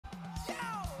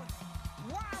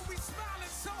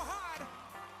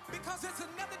because it's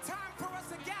another time for us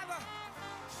to gather.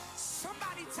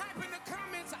 Somebody type in the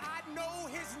comments, I know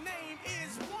his name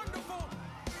is wonderful.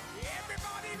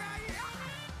 Everybody right here.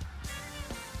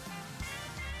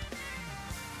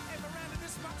 Hey, Miranda,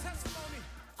 this is my testimony.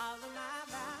 All of my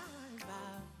life,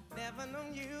 I've never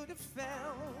known you to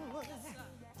fail.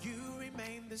 You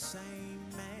remain the same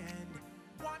man.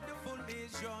 Wonderful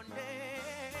is your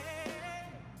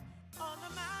name. All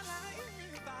of my life,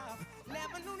 I've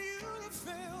never known you to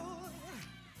fail.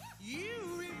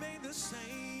 You remain the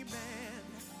same man.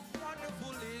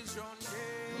 Wonderful is your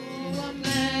name. Oh, a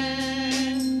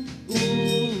man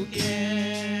who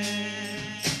can.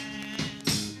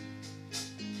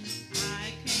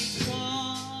 I can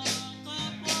walk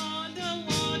upon the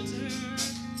water,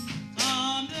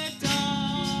 on the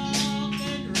dark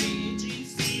and raging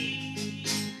sea.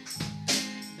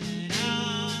 But I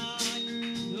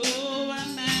know a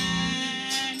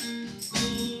man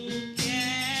who can.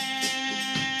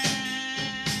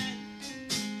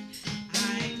 I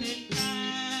can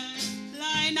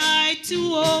blind eye to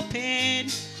open,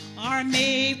 or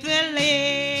make the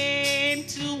lame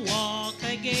to walk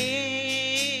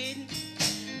again.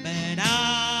 But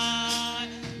I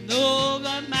know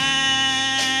the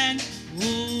man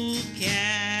who can.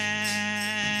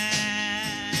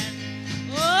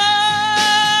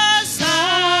 Oh,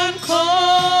 some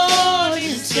call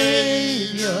him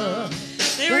Savior,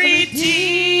 the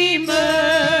Redeemer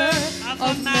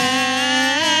of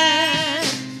man.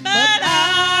 But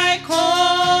I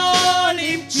call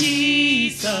him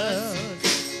Jesus,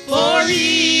 for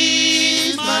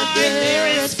he's my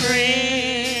dearest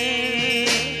friend.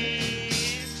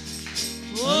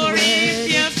 For if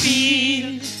you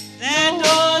feel that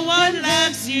no one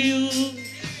loves you,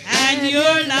 and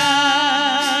your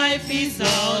life is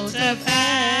out of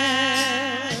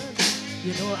hand,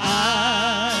 you know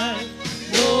I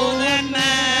know that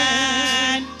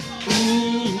man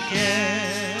who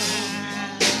can.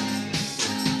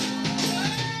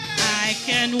 I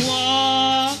can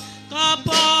walk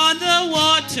upon the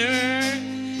water,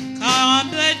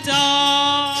 calm the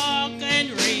dark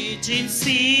and raging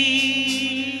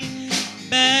sea.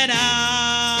 But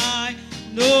I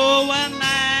know a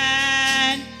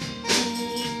man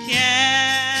who can.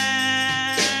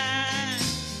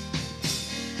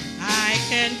 I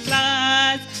can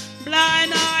close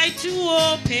blind eye to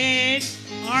open,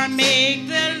 or make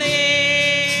the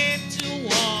lame to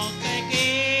walk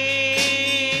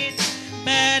again.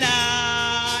 But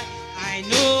I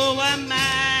know a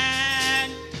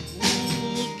man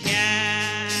who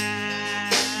can.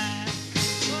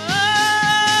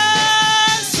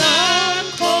 Oh, some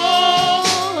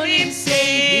call him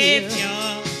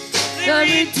Savior, the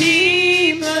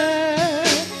Redeemer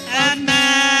of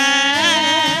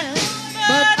man.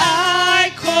 But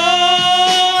I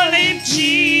call him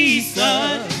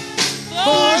Jesus,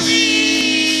 for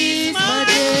he's my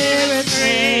dearest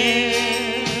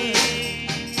friend.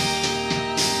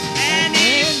 And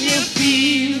if you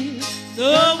feel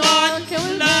no one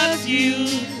can love you,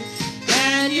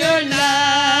 and your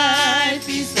life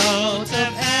is out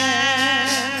of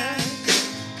hand,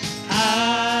 I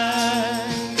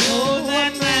know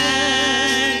that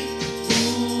man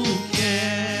who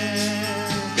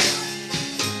can.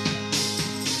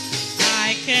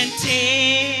 I can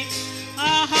take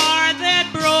a heart that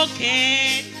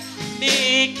broken,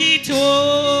 make it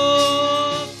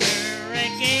over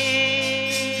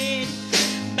again.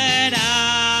 But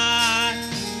I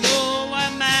know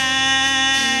a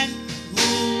man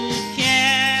who can.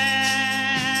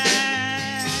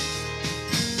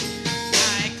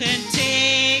 I can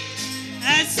take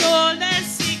a soul that's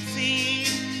 16,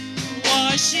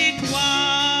 wash it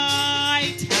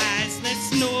white as the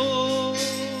snow.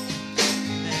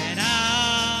 But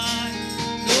I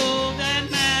know that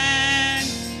man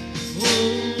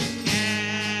who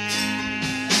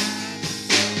can.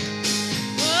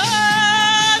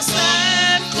 Oh,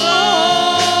 some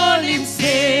call him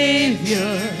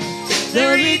Savior, the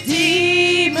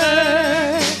Redeemer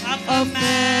of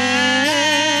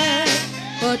man.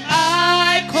 But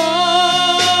I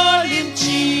call him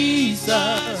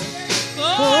Jesus,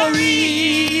 for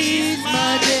he's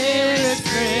my dearest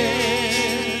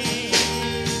friend.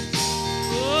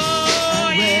 Oh,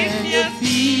 if you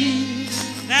feel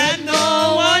that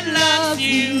no one loves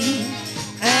you,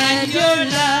 and your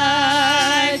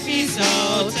life is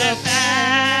out of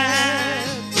hand,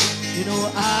 you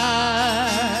know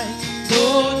I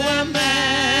know the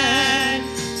man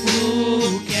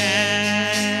who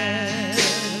can.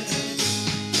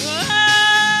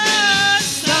 Oh,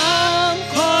 some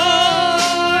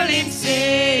call him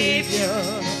Savior,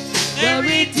 the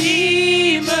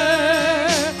Redeemer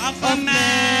of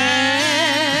man.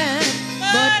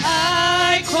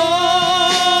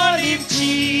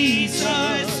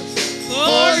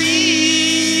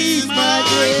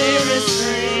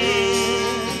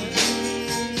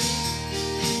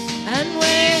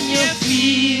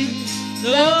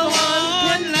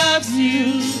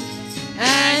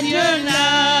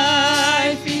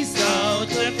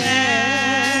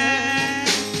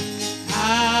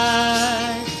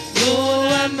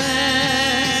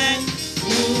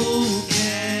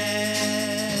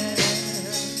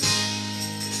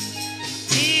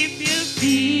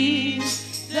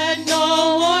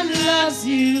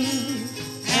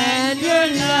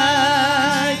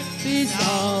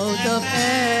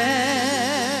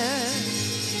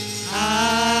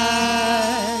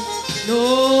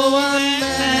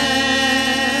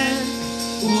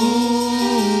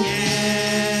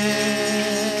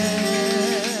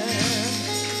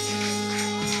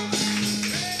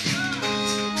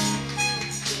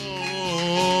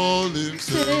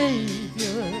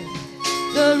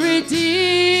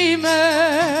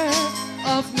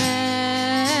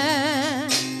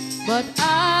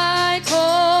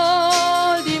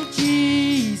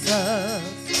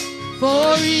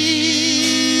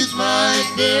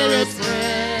 my dearest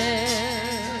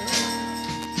friend.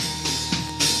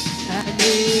 And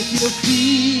if you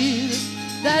feel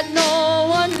that no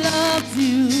one loves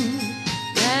you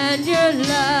and your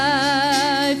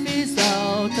life is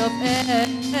out of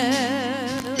hand,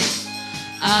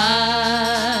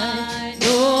 I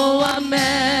know a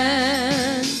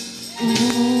man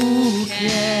who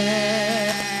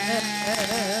can.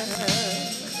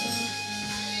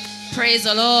 Praise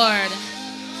the Lord.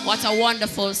 What a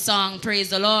wonderful song. Praise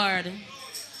the Lord.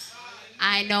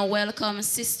 I now welcome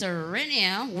Sister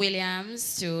Renea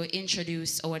Williams to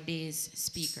introduce our day's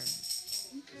speaker.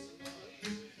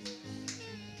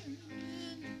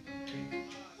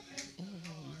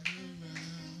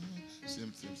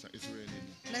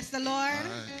 Bless the Lord.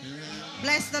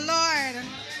 Bless the Lord.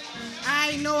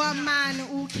 I know a man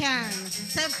who can.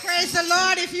 Say, praise the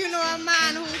Lord if you know a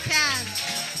man who can.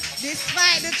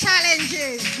 Despite the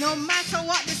challenges, no matter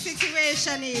what the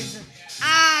situation is,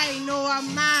 I know a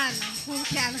man who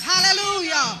can.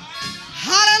 Hallelujah.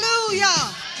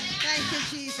 Hallelujah. Thank you,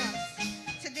 Jesus.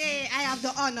 Today, I have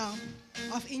the honor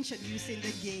of introducing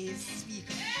the day's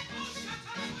speaker.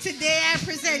 Today, I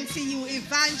present to you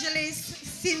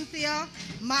Evangelist Cynthia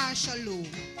Marshall-Lowe.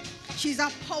 She's a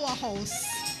powerhouse,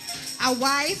 a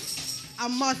wife, a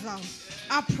mother,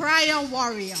 a prayer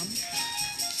warrior.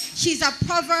 She's a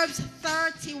Proverbs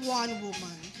 31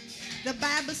 woman. The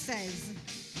Bible says,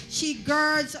 she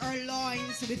girds her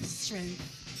loins with strength.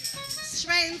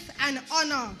 Strength and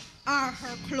honor are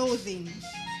her clothing.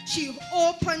 She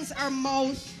opens her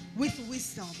mouth with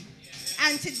wisdom.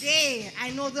 And today, I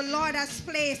know the Lord has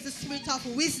placed the spirit of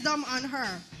wisdom on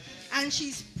her. And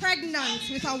she's pregnant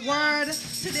with a word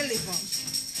to deliver.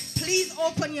 Please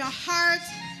open your heart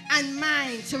and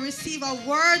mind to receive a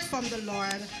word from the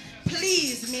Lord.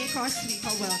 Please make our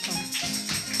speaker welcome.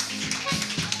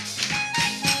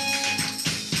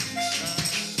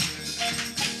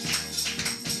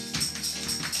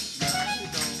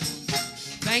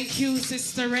 Thank you,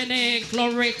 Sister Renee.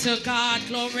 Glory to God.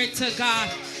 Glory to God.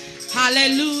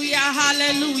 Hallelujah.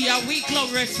 Hallelujah. We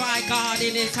glorify God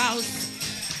in His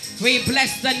house. We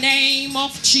bless the name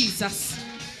of Jesus.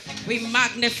 We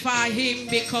magnify Him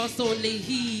because only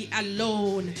He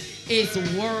alone is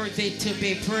worthy to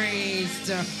be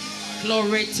praised.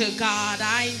 Glory to God.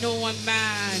 I know a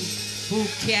man who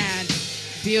can.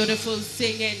 Beautiful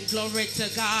singing. Glory to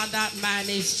God. That man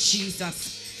is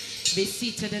Jesus. Be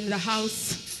seated in the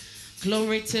house.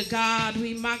 Glory to God.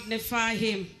 We magnify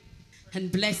Him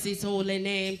and bless His holy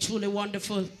name. Truly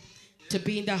wonderful to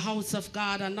be in the house of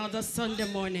God another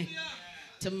Sunday morning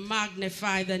to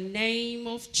magnify the name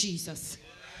of Jesus,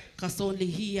 because only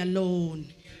He alone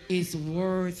is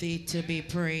worthy to be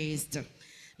praised.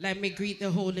 Let me greet the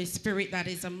Holy Spirit that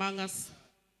is among us.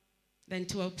 Then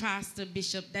to our pastor,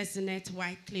 Bishop Designate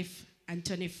Wycliffe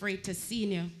Anthony Freighter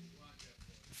Sr.,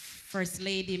 First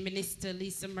Lady Minister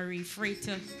Lisa Marie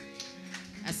Freighter,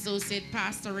 Associate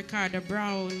Pastor Ricardo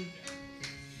Brown,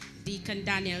 Deacon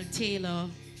Daniel Taylor,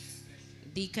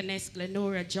 Deaconess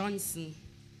Glenora Johnson,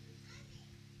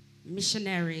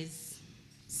 missionaries,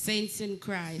 saints in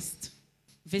Christ,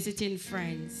 visiting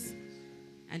friends,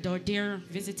 and our dear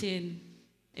visiting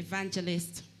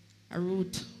evangelist, a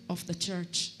root of the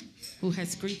church, who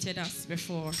has greeted us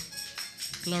before.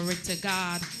 Glory to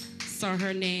God. Saw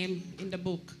her name in the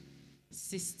book,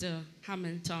 Sister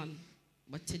Hamilton.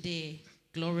 But today,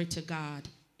 glory to God,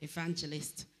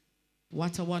 Evangelist.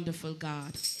 What a wonderful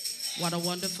God. What a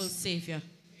wonderful Savior.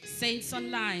 Saints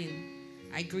online,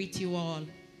 I greet you all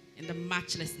in the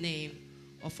matchless name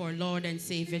of our Lord and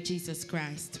Savior Jesus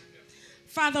Christ.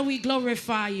 Father, we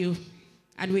glorify you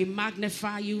and we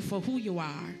magnify you for who you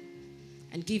are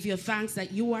and give you thanks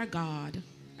that you are God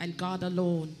and God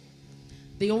alone,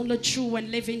 the only true and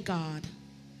living God,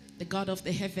 the God of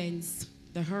the heavens,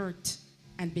 the earth,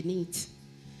 and beneath,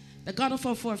 the God of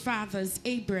our forefathers,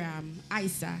 Abraham,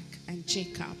 Isaac, and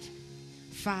Jacob.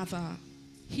 Father,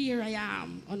 here I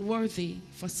am, unworthy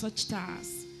for such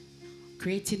tasks.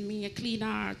 Create in me a clean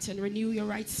heart and renew your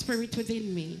right spirit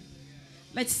within me.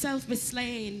 Let self be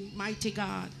slain, mighty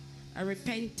God. I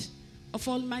repent of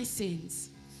all my sins,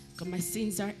 because my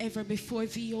sins are ever before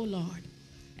thee, O Lord,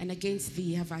 and against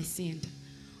thee have I sinned.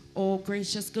 O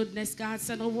gracious goodness, God,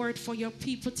 send a word for your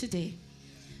people today.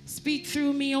 Speak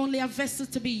through me, only a vessel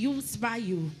to be used by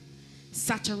you.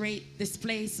 Saturate this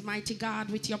place, mighty God,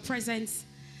 with your presence.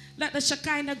 Let the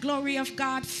Shekinah glory of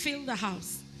God fill the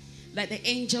house. Let the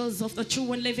angels of the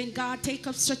true and living God take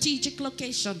up strategic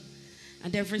location.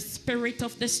 And every spirit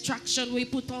of distraction we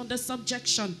put under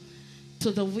subjection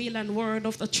to the will and word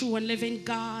of the true and living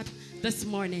God this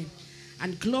morning.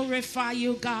 And glorify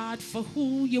you, God, for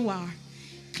who you are.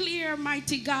 clear,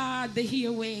 mighty God, the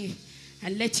hearway,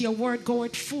 and let your word go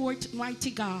forth,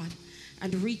 mighty God,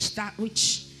 and reach that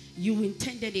which you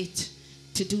intended it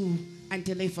to do and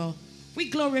deliver. We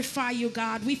glorify you,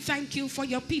 God. We thank you for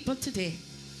your people today.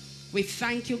 We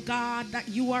thank you, God, that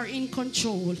you are in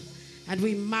control, and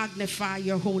we magnify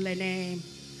your holy name.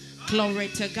 Glory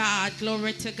to God.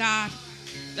 Glory to God.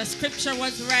 The scripture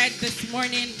was read this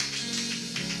morning,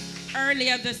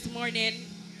 earlier this morning,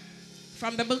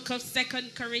 from the book of 2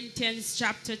 Corinthians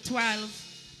chapter 12.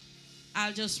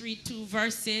 I'll just read two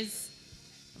verses,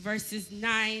 verses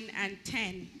 9 and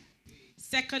 10.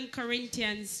 2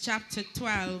 Corinthians chapter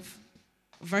 12,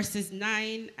 verses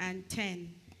 9 and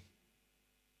 10.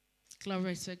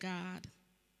 Glory to God.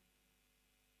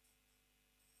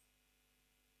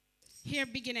 Here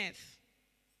beginneth.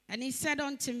 And he said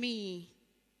unto me,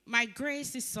 my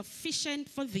grace is sufficient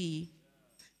for thee,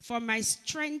 for my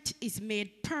strength is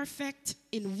made perfect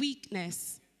in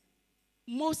weakness.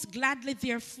 Most gladly,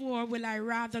 therefore, will I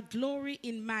rather glory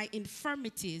in my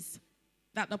infirmities,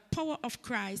 that the power of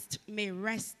Christ may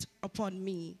rest upon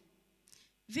me.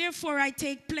 Therefore, I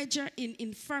take pleasure in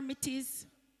infirmities,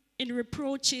 in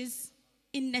reproaches,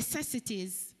 in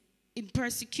necessities, in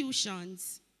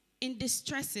persecutions, in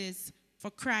distresses, for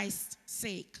Christ's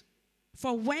sake.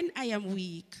 For when I am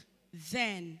weak,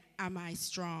 then am I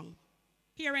strong.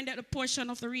 Here ended the portion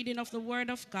of the reading of the word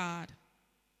of God.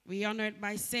 We honor it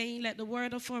by saying, let the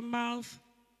word of our mouth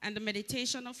and the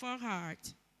meditation of our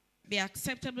heart be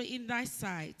acceptable in thy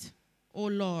sight, O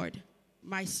Lord,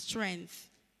 my strength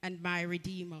and my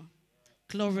redeemer.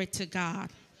 Glory to God.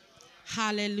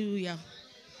 Hallelujah.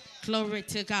 Glory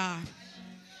to God.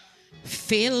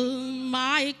 Fill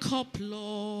my cup,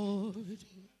 Lord.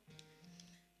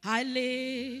 I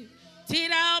lift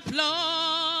it up,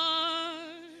 Lord.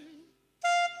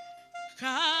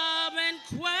 Come and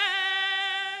quench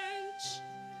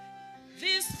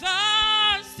this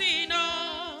thirsting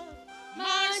of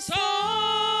my soul.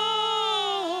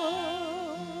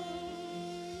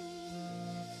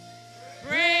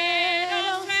 Bread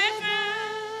of heaven,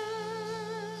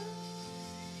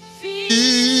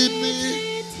 feed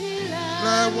me till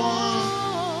I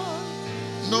want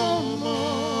no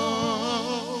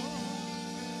more.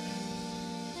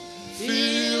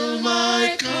 Fill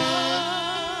my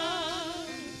cup,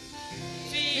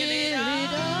 fill it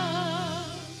up,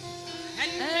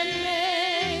 and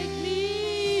make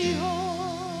me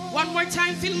whole. One more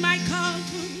time, fill my cup.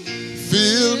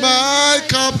 Fill my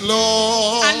cup,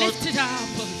 Lord. I lift it up.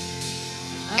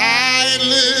 I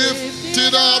lift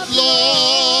it up,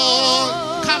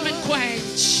 Lord. Come and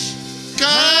quench.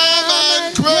 Come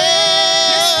and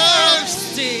quench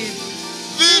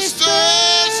this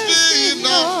thirsting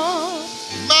of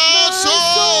my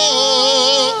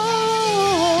soul.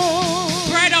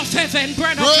 Bread of heaven,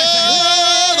 bread of heaven.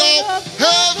 Bread of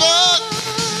heaven,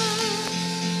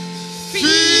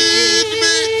 feed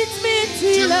me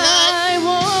till I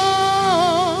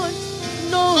want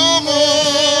no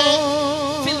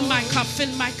more. Fill my cup,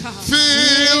 fill my cup.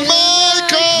 Fill my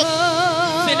cup,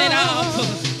 Fill it up.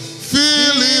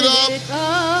 fill it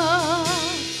up,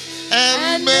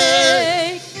 and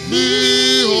make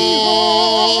me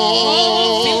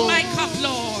whole. Fill my cup,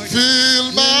 Lord.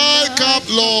 Fill my cup,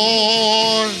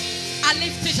 Lord. I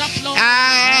lift it up, Lord.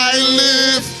 I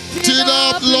lift it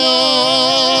up,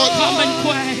 Lord. Come and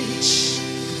quench.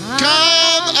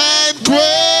 Come and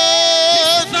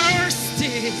quench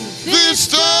Thirsty. this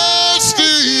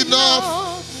thirsting of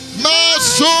my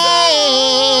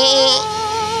soul.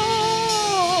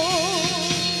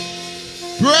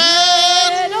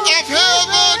 Bread of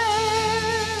heaven,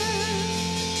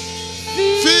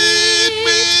 feed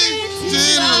me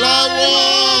till I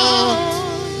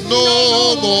want no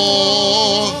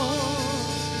more.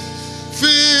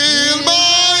 Fill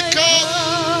my cup,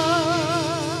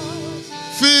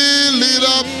 fill it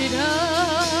up,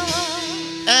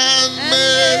 and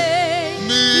make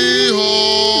me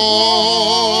whole.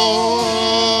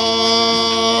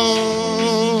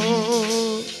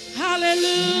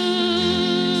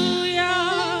 Hallelujah.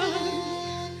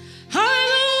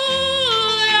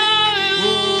 Hallelujah.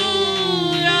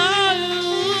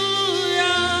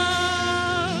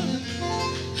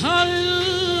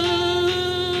 Hallelujah.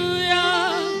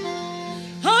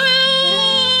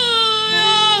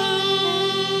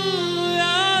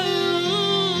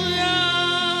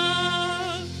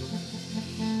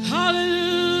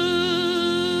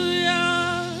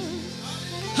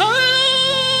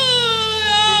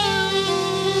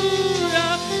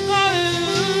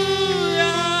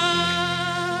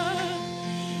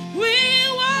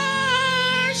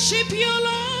 worship you,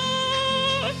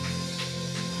 Lord.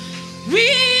 We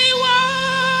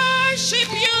worship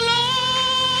you.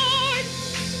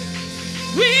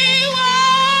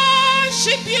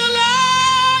 worship you,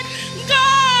 Lord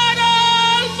God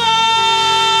Almighty.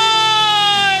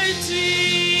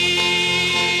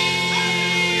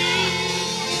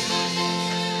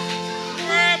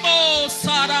 Rebo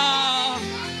Sada,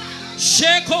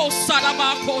 Sheko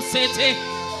Sadabako Sete,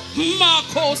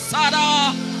 Mako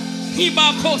Sada,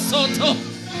 Hibako Soto,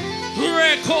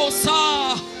 Reko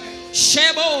Sa,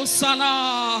 Shebo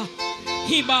Sana,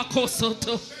 Hibako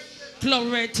Soto.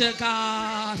 Glory to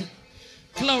God.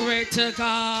 Glory to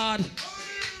God.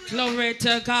 Glory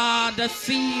to God. The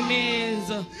theme is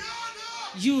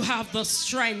you have the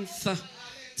strength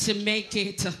to make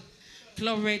it.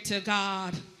 Glory to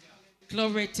God.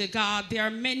 Glory to God. There are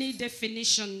many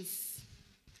definitions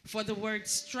for the word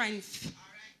strength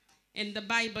in the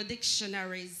Bible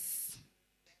dictionaries.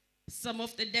 Some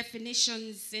of the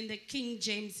definitions in the King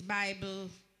James Bible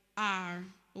are: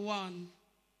 1,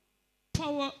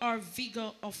 power or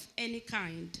vigor of any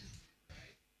kind.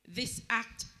 This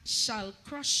act shall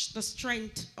crush the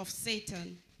strength of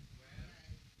Satan.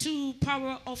 2,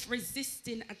 power of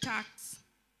resisting attacks.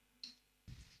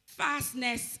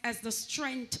 Fastness as the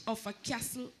strength of a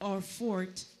castle or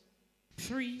fort.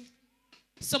 3,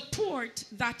 support,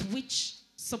 that which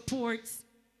supports,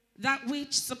 that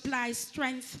which supplies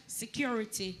strength,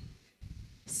 security.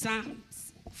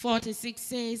 Psalms 46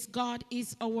 says, God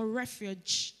is our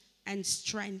refuge and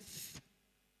strength.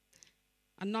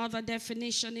 Another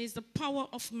definition is the power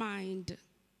of mind,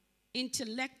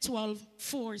 intellectual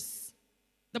force,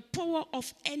 the power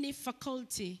of any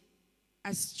faculty,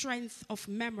 as strength of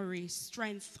memory,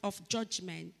 strength of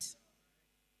judgment.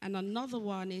 And another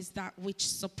one is that which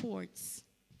supports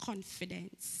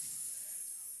confidence.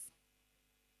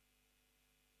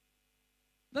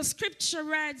 The scripture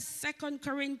read 2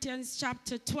 Corinthians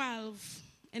chapter 12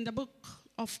 in the book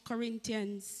of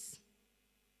Corinthians.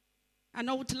 An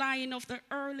outline of the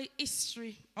early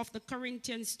history of the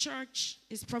Corinthians church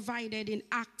is provided in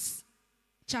Acts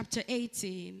chapter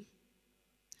 18.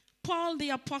 Paul the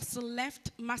apostle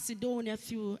left Macedonia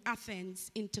through Athens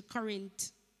into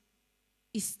Corinth.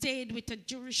 He stayed with a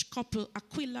Jewish couple,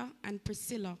 Aquila and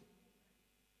Priscilla.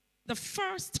 The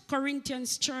first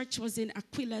Corinthians church was in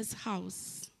Aquila's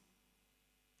house.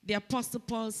 The apostle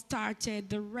Paul started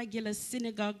the regular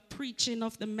synagogue preaching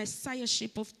of the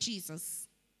messiahship of Jesus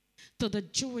to the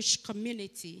Jewish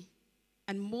community,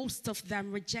 and most of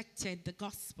them rejected the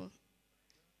gospel.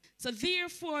 So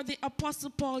therefore, the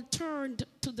apostle Paul turned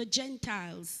to the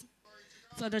Gentiles.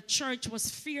 So the church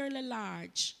was fairly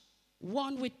large,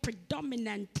 one with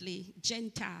predominantly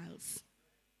Gentiles.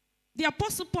 The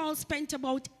apostle Paul spent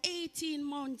about 18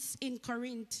 months in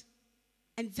Corinth,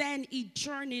 and then he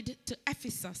journeyed to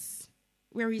Ephesus,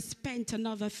 where he spent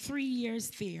another 3 years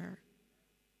there.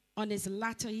 On his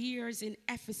latter years in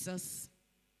Ephesus,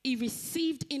 he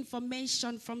received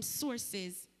information from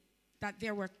sources that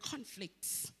there were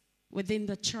conflicts within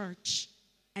the church,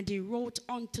 and he wrote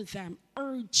unto them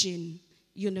urging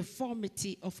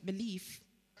uniformity of belief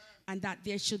and that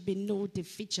there should be no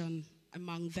division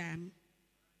among them.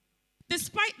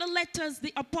 Despite the letters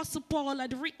the apostle Paul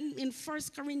had written in 1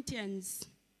 Corinthians,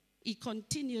 he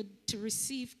continued to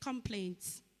receive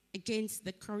complaints against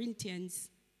the Corinthians,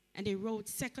 and he wrote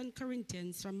 2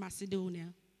 Corinthians from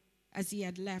Macedonia as he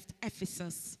had left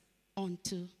Ephesus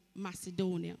onto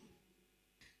Macedonia.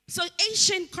 So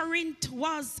ancient Corinth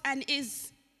was and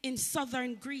is in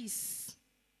southern Greece,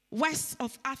 west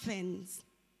of Athens,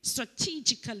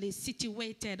 strategically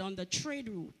situated on the trade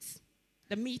routes,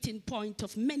 the meeting point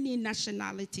of many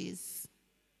nationalities,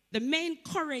 the main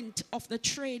current of the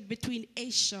trade between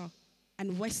Asia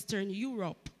and Western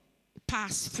Europe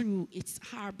passed through its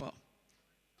harbor.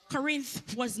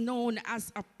 Corinth was known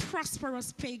as a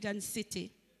prosperous pagan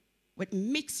city with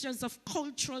mixtures of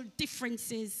cultural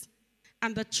differences,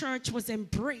 and the church was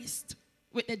embraced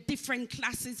with the different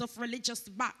classes of religious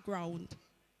background.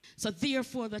 So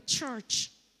therefore the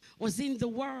church was in the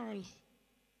world,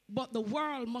 but the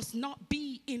world must not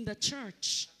be in the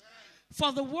church.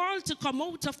 For the world to come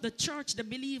out of the church, the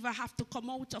believer have to come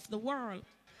out of the world.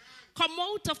 Come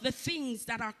out of the things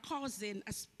that are causing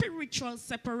a spiritual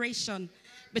separation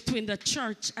between the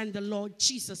church and the Lord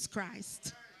Jesus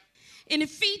Christ. In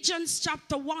Ephesians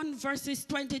chapter 1, verses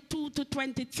 22 to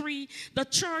 23, the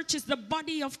church is the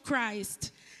body of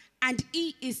Christ, and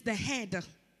he is the head.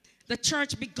 The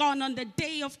church began on the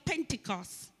day of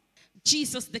Pentecost.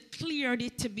 Jesus declared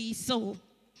it to be so.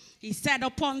 He said,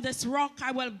 upon this rock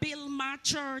I will build my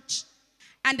church,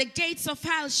 and the gates of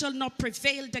hell shall not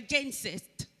prevail against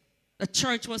it. The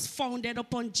church was founded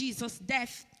upon Jesus'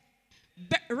 death,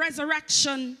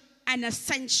 resurrection, and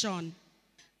ascension.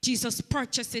 Jesus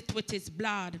purchased it with his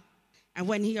blood. And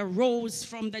when he arose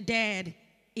from the dead,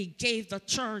 he gave the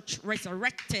church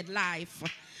resurrected life.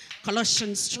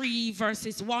 Colossians 3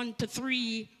 verses 1 to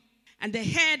 3. And the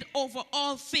head over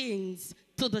all things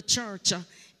to the church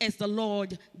is the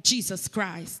Lord Jesus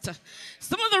Christ.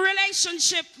 Some of the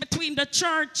relationship between the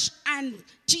church and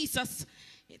Jesus,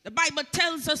 the Bible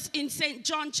tells us in St.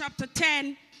 John chapter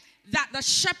 10 that the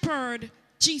shepherd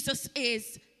Jesus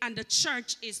is and the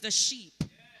church is the sheep.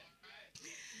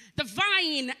 The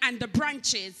vine and the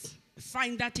branches,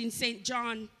 find that in St.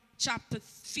 John chapter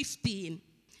 15.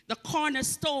 The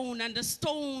cornerstone and the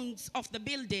stones of the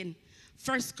building,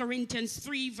 1 Corinthians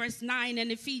 3 verse 9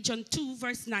 and Ephesians 2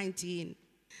 verse 19.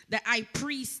 The high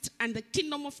priest and the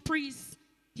kingdom of priests,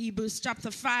 Hebrews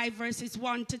chapter 5 verses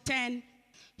 1 to 10.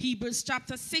 Hebrews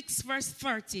chapter 6 verse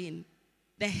 13.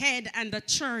 The head and the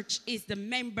church is the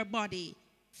member body.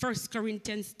 1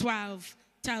 Corinthians 12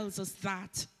 tells us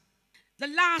that. The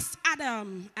last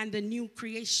Adam and the new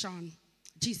creation.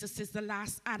 Jesus is the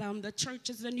last Adam. The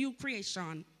church is the new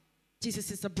creation.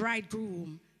 Jesus is the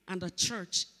bridegroom and the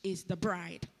church is the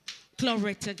bride.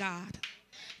 Glory to God.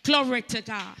 Glory to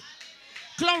God.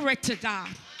 Glory to God.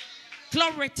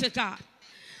 Glory to God.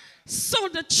 So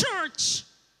the church,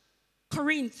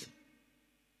 Corinth,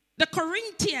 the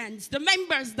Corinthians, the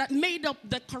members that made up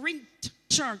the Corinth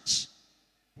church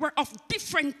were of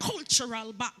different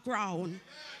cultural background.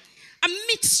 A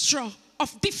mixture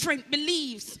of different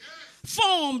beliefs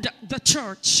formed the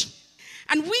church.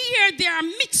 And where there are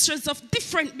mixtures of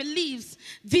different beliefs,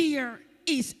 there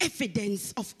is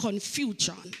evidence of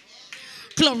confusion.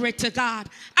 Glory to God.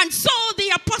 And so the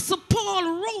Apostle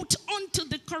Paul wrote unto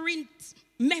the Corinth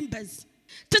members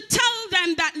to tell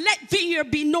them that let there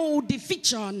be no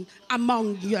division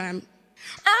among them,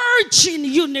 urging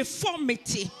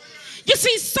uniformity. You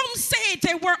see, some say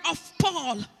they were of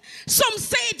Paul. Some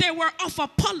say they were of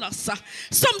Apollos.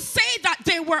 Some say that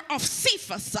they were of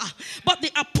Cephas. But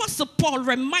the Apostle Paul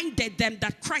reminded them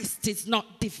that Christ is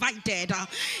not divided.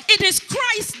 It is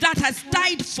Christ that has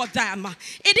died for them.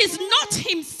 It is not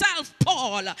himself,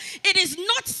 Paul. It is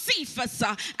not Cephas.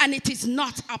 And it is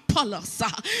not Apollos.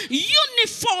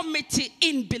 Uniformity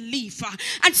in belief.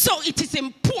 And so it is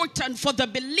important for the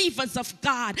believers of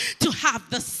God to have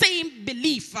the same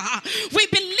belief. We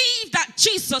believe that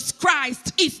Jesus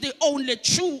Christ is the only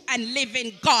true and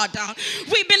living God.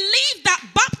 We believe that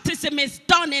baptism is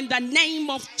done in the name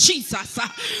of Jesus.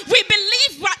 We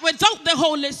believe that without the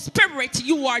Holy Spirit,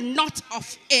 you are not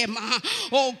of him.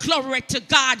 Oh, glory to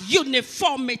God.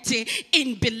 Uniformity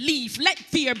in belief. Let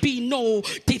there be no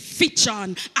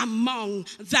division among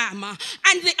them.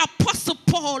 And the Apostle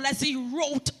Paul, as he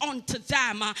wrote unto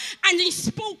them, and he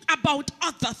spoke about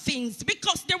other things,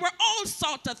 because there were all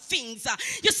sorts of things.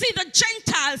 You see, the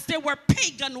Gentiles, they were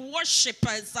pagan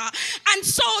worshippers, and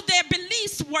so their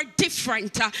beliefs were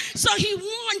different. So he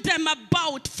warned them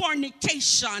about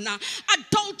fornication,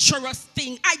 adulterous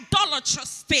things,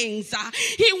 idolatrous things.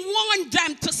 He warned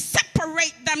them to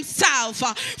separate themselves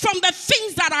from the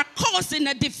things that are causing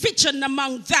a division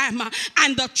among them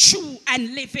and the true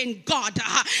and living God.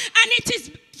 And it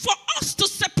is for us to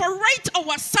separate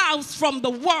ourselves from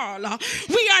the world.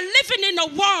 We are living in a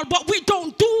world, but we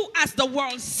don't do as the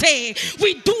world say.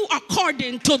 We do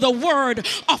according to the word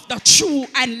of the true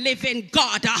and living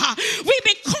God. We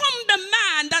become the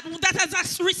man that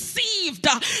has received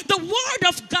the word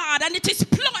of God, and it is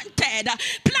planted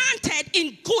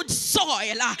in good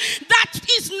soil that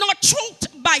is not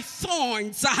choked by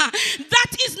thorns,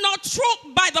 that is not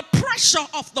choked by the pressure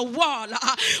of the world.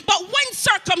 But when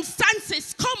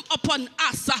circumstances come upon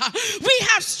us, we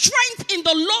have strength in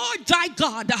the Lord thy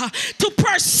God to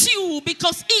pursue,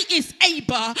 because he is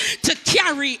able to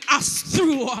carry us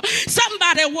through.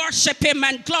 Somebody worship him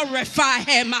and glorify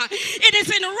him. It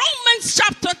is in Romans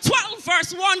chapter 12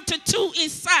 verse 1 to 2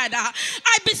 is said,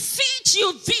 I beseech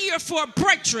you therefore,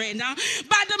 brethren,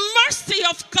 by the mercy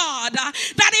of God,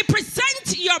 that he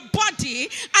present your body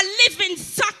a living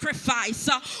sacrifice,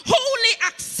 wholly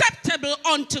acceptable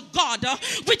unto God,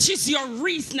 which is your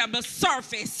reasonable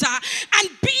service. And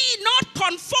be not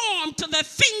conformed to the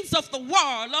things of the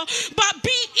world, but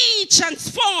be ye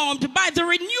transformed by the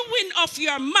renewing of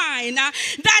your mind,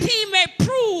 that he may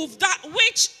prove that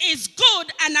which is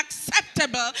good and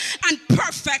acceptable and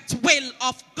perfect will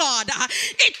of God.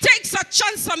 It takes a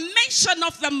transformation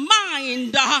of the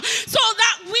mind so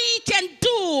that we can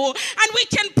do and we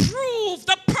can prove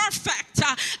the perfect,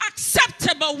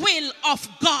 acceptable will of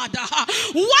God.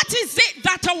 What is it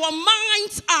that our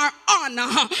minds are on?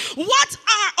 What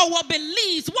are our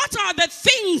beliefs? What are the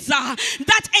things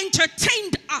that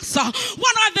entertained us?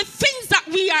 What are the things that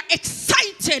we are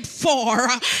excited for?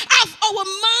 Have our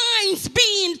minds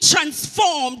been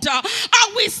transformed?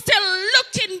 Are we still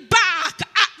looking back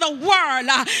at the world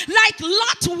like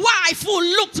Lot's wife who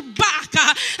looked back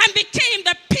and became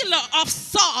the pillar of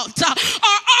salt? Or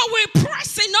are we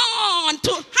pressing on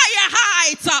to higher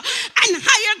heights and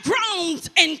higher grounds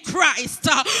in Christ?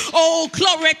 Oh,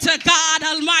 glory to God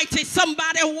Almighty.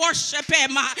 Somebody worship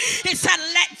him. He said,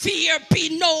 let there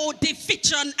be no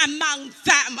division among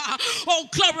them. Oh,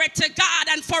 glory to God.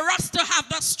 And for us to have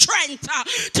the strength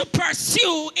to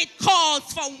pursue, it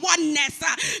calls for oneness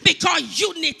because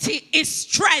unity is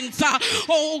strength.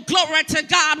 Oh, glory to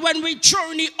God. When we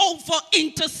journey over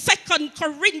into 2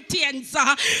 Corinthians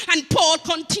and Paul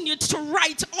continued to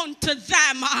write unto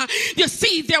them, you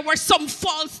see there were some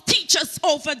false teachers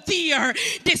over there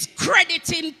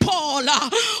discrediting Paul.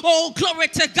 Oh, glory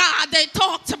to God. They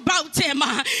talked about him.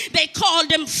 They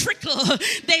called him fickle.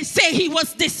 They say he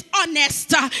was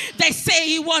dishonest. They say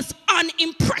he was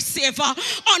unimpressive.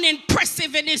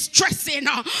 Unimpressive in his dressing.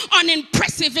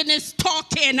 Unimpressive in his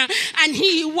talking. And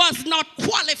he was not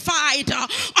qualified.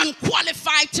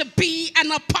 Unqualified to be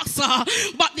an apostle.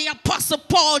 But the apostle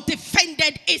Paul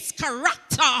defended his character.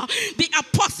 The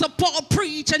apostle Paul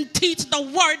preached and teach the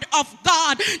word of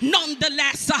God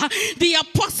nonetheless. The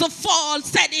apostle Paul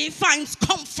said he finds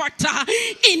comfort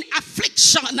in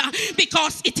affliction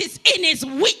because it is in his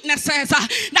weaknesses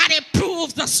that he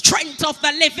proves the strength of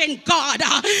the living God.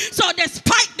 So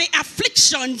despite the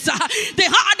afflictions, the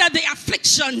harder the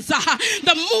afflictions,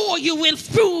 the more you will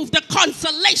prove the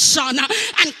consolation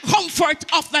and comfort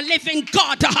of the living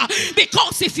God.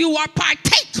 Because if you are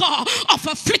partaker of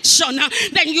affliction,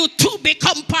 then you too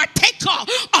become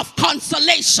partaker of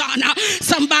consolation.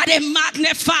 Somebody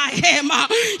magnify him.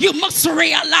 You must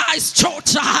realize,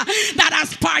 church, that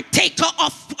as partaker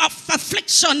of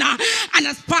affliction and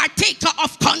as partaker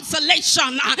of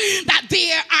consolation, that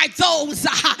there are those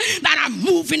that are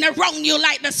moving around you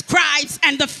like the scribes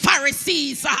and the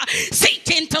Pharisees,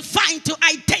 seeking to find, to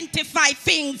identify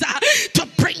things to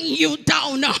bring you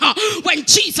down. When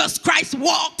Jesus Christ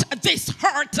walked this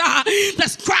earth, the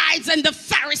scribes and the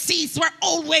Pharisees were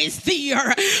always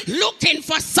there looking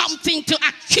for something to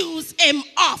accuse him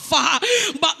of.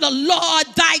 But the Lord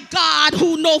thy God,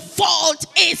 who no fault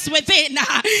is within,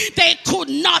 they could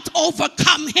not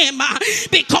overcome him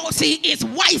because he is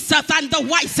wiser than the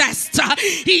wisest.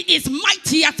 He is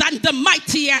mightier than the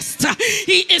mightiest.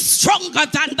 He is stronger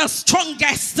than the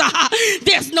strongest.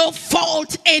 There's no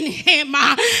fault in him.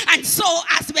 And so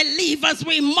as believers,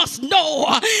 we must know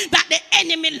that the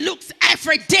enemy looks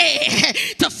every day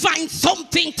to find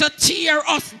something to tear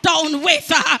us down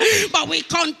with. But we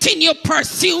continue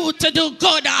pursue to do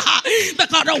good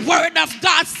because the word of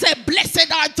God said,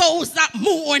 blessed are those that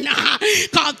mourn,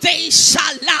 because they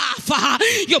shall laugh.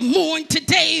 You mourn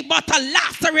today, but the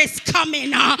laughter is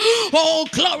coming. Oh,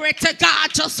 glory to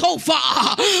God, just over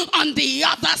on the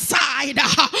other side.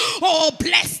 Oh,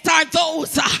 blessed are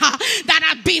those that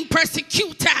have been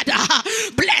persecuted.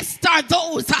 Blessed are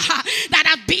those that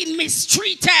have been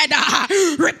mistreated,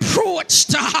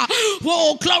 reproached.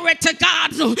 Oh, glory to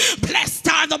God. Blessed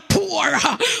are the poor,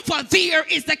 for there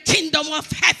is the kingdom of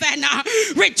heaven.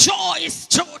 Rejoice,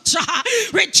 church.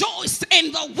 Rejoice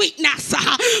in the weakness,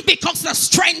 because the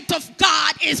strength of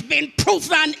God is being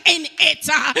proven in it.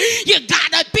 You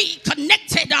gotta be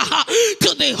connected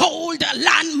to the old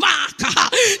landmark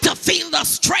to feel the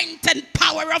strength and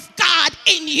power of God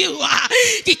in you.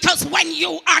 Because when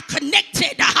you are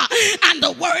connected and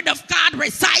the word of God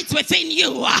resides within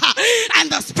you and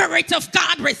the spirit of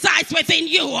God resides within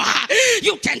you,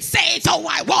 you can say, though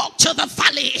I walk to the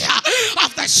valley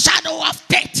of the shadow of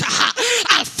death,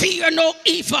 I'll fear no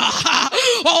evil.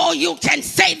 Oh, you can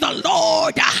say, the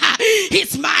Lord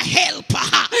is my help,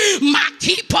 my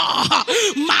keeper,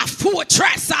 my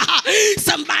fortress.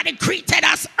 Somebody greeted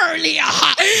us earlier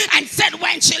and said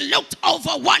when she looked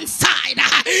over one side,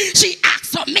 she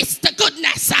asked for Mr.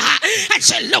 Goodness, and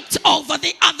she looked over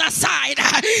the other side,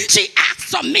 she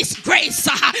asked for Miss Grace,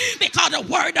 because the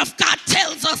word of God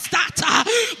tells us that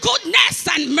goodness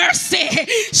and mercy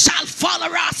shall follow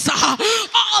us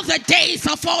all the days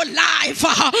of our life.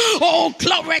 Oh,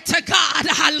 glory to God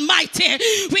Almighty.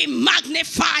 We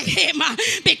magnify him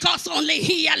because only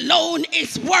he alone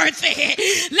is worthy.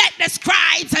 Let the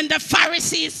scribes and the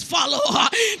Pharisees follow,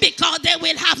 because they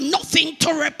will have nothing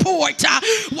to report.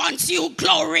 Once you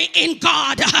glory in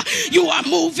God, you are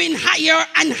moving higher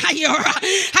and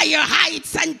higher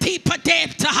heights and deeper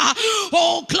depth.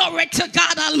 Oh, glory to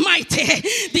God Almighty.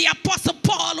 The apostle Paul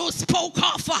Paul, who spoke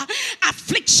of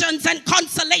afflictions and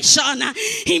consolation,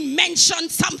 he mentioned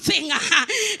something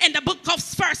in the book of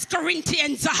 1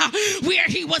 Corinthians where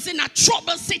he was in a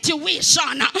troubled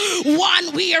situation,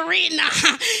 one wherein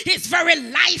his very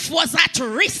life was at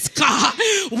risk,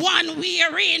 one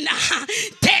wherein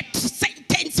death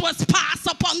sentence was passed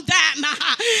upon them,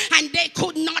 and they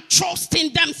could not trust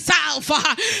in themselves,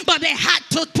 but they had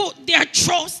to put their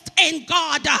trust in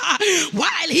God.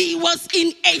 While he was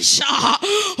in Asia,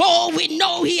 oh, we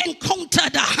know he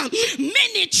encountered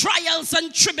many trials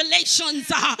and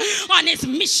tribulations on his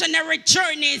missionary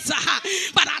journeys,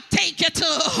 but I'll take you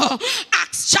to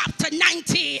Acts chapter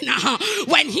 19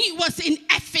 when he was in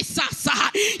Ephesus.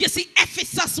 You see,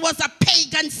 Ephesus was a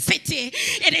pagan city.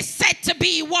 It is said to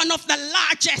be one of the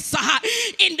largest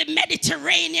in the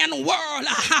Mediterranean world.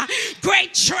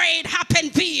 Great trade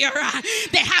happened there.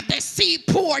 They have the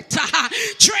seaport,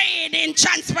 trade in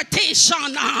transportation,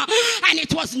 and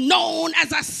it was known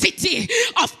as a city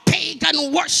of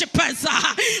pagan worshippers.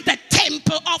 The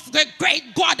temple of the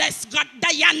great goddess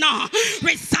Diana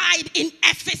reside in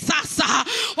Ephesus.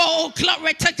 Oh,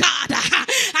 glory to God.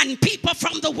 And people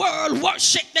from the world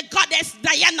worship the goddess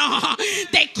Diana.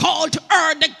 They called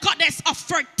her the goddess of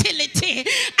fertility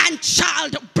and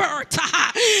childbirth.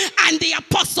 And the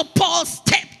apostle Paul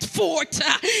stepped forth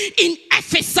in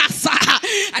Ephesus,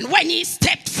 and when he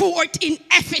stepped forth in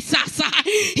Ephesus,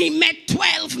 he met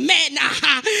 12 men,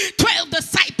 12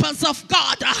 disciples of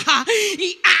God.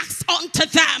 He asked unto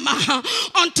them,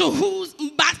 unto whose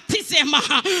baptism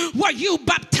were you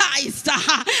baptized?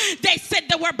 They said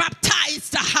they were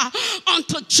baptized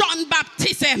unto John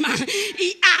baptism.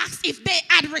 He asked if they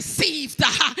had received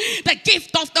the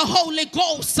gift of the Holy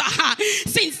Ghost.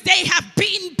 Since they have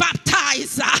been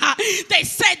baptized, they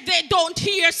said they don't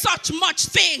hear such much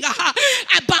thing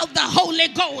about the Holy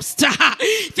Ghost.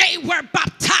 They were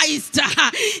baptized.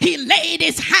 He laid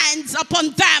his hands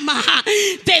upon them.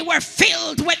 They were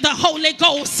filled with the Holy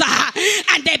Ghost,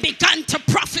 and they began to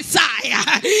prophesy.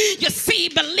 You see,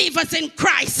 believers in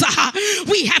Christ,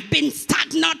 we have been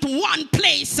stagnant one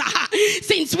place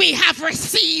since we have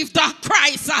received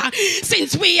Christ,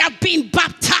 since we have been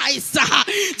baptized.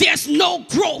 There's no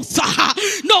growth,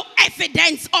 no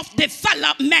evidence of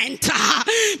development,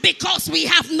 because we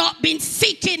have not been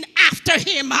seeking after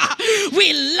him.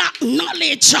 We lack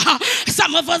knowledge.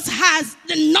 Some of us has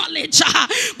the knowledge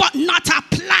but not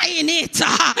applying it,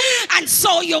 and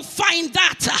so you'll find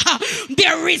that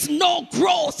there is no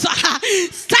growth.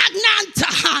 Stagnant,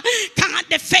 can't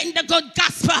defend the good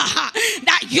gospel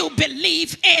that you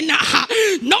believe in.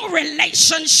 No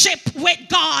relationship with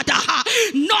God,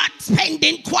 not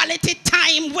spending quality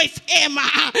time with him.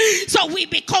 So we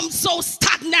become so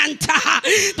stagnant.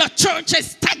 The church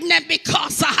is stagnant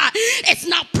because it's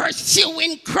not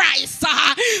pursuing Christ.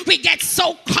 We get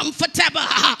so comfortable,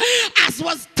 as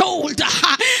was told,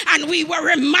 and we were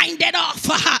reminded of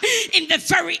in the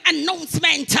very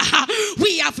announcement.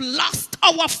 We have lost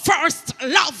our first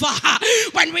love.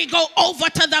 When we go over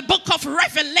to the book of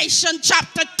Revelation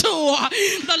chapter 2,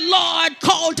 the Lord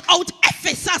called out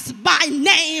Ephesus by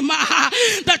name,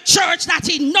 the church that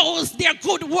he knows their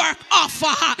good work of,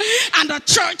 and the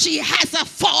church he has a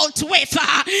fault with,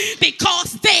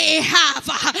 because they have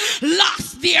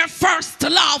lost their first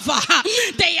love.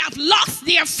 They have lost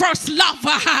their first love.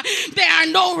 They are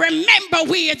no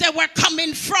remember where they were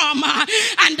coming from,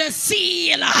 and the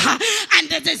zeal and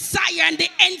the desire and the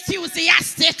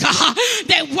enthusiastic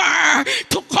they were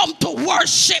to come to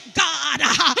worship God.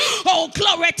 Oh,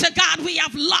 glory to God. We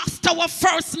have lost our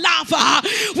first love.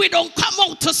 We don't come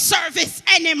out to service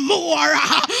anymore.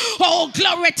 Oh,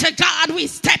 glory to God. We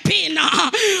step in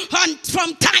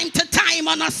from time to time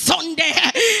on a Sunday,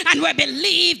 and we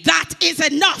believe that is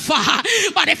enough.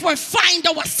 But if we find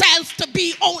ourselves to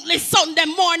be only Sunday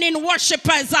morning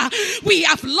worshipers, we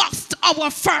have lost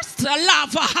our first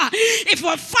love. If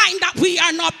we find that we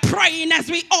are not praying as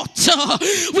we ought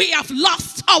to, we have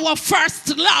lost our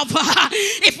first love.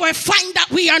 If we find that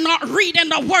we are not reading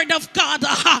the word of God,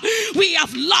 we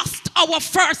have lost our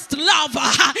first love.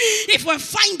 If we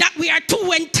find that we are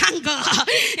too entangled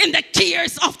in the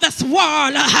cares of this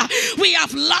world, we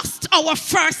have lost our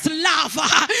first love.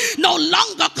 No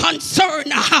longer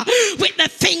concerned with the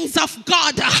things of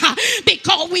God,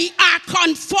 because we are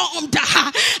conformed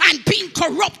and being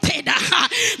corrupted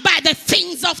by the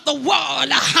things of the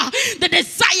world, the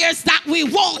desires that we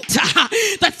want,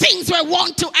 the things we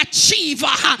want to achieve,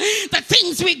 the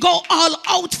things we go all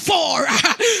out for.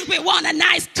 We want a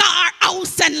nice car,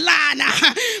 house and land.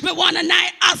 We want a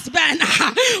nice husband.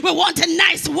 We want a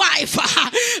nice wife.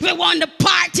 We want to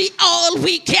party all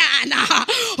weekend.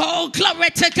 Oh, glory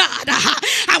to God.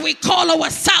 And that we call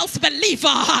ourselves believer,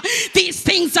 these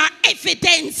things are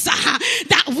evidence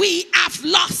that we have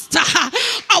lost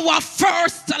our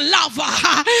first love.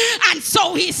 And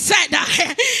so he said,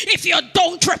 if you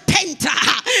don't repent,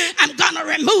 I'm gonna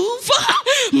remove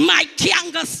my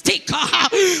candlestick.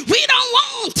 We don't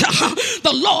want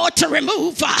the Lord to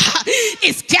remove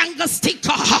his candlestick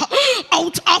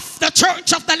out of the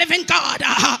church of the living God,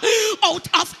 out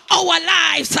of our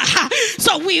lives.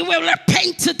 So we will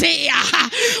repent today.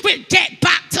 We'll get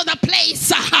back to the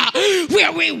place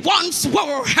where we once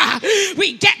were.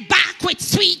 We get back with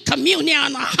sweet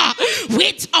communion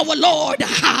with our Lord,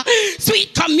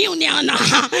 sweet communion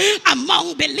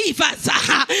among believers.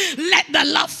 Let the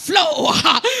love flow.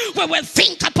 We will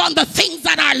think upon the things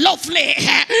that are lovely.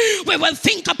 We will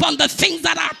think upon the things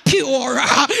that are pure.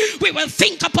 We will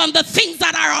think upon the things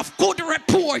that are of good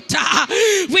report.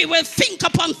 We will think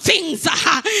upon things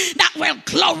that will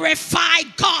glorify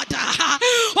God.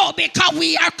 Oh, because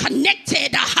we are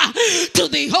connected to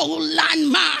the whole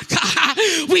landmark.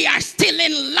 We are still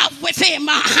in love with him.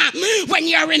 When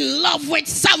you're in love with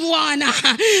someone,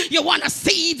 you want to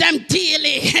see them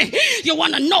daily. You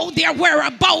want to know their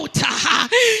whereabouts.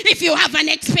 If you have an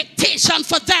expectation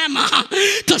for them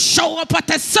to show up at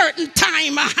a certain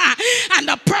time and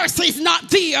the person is not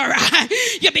there,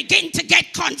 you begin to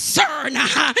get concerned,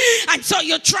 and so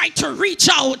you try to reach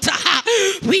out.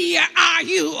 Where are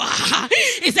you?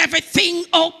 Is everything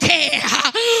okay?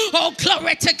 Oh,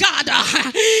 glory to God.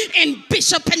 In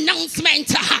Bishop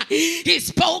announcement, he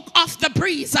spoke of the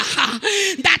breeze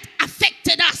that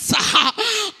affected us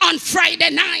on Friday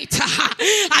night,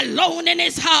 alone in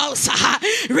his house,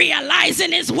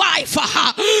 realizing his wife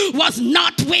was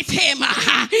not with him.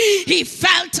 He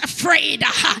felt afraid.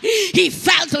 He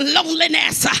felt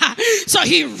loneliness. So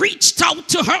he reached out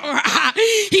to her.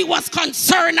 He was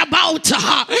concerned about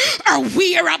her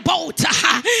whereabouts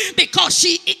because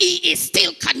he is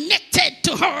still connected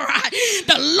to her.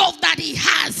 The love that he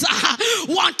has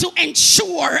want to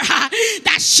ensure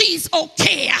that she's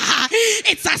okay.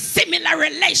 It's a similar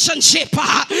relationship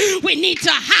we need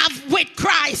to have with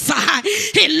Christ.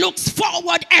 He looks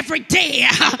forward every day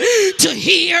to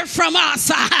hear from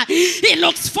us. He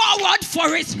looks forward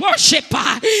for his worship.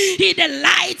 He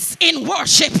delights in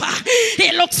worship.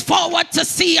 He looks forward to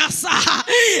see us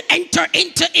enter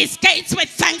into his gates with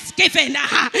thanksgiving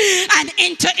and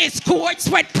into his courts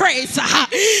with praise.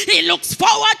 He looks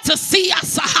forward to see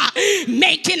us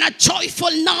making a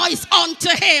joyful noise unto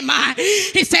him.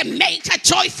 He said, make a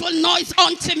joyful noise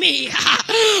unto me,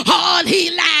 all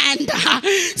ye land.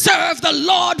 Serve the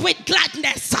Lord with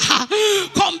gladness.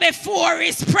 Come before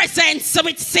his presence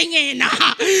with singing.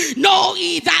 Know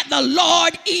ye that the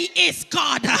Lord, he is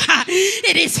God.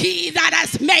 It is he that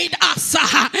has made us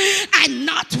and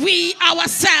not we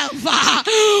ourselves.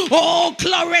 Oh,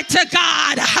 glory to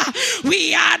God.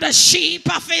 We are the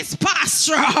sheep of his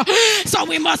pasture. So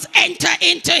we must enter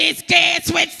into his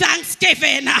gates with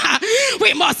thanksgiving.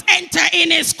 We must enter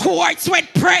in his courts with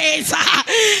praise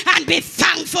and be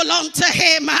thankful unto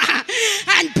him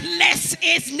and bless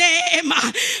his name,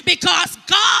 because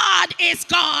God is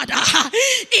God.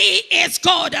 He is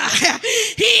good.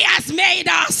 He has made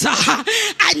us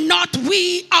and not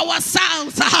we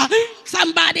ourselves.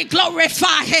 Somebody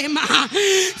glorify him.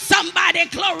 Somebody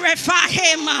glorify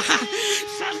him.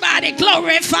 Somebody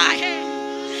glorify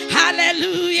him.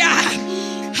 Hallelujah.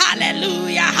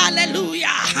 Hallelujah, hallelujah.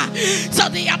 So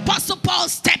the Apostle Paul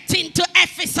stepped into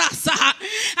Ephesus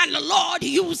and the Lord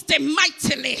used him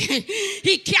mightily.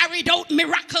 He carried out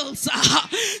miracles,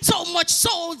 so much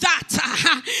so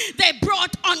that they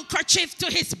brought handkerchief to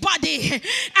his body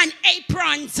and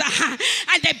aprons,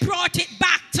 and they brought it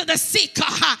back to the sick,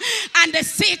 and the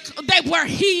sick, they were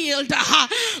healed.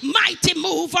 Mighty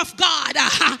move of God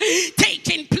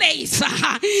taking place.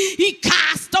 He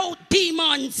cast out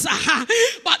demons,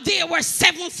 but there were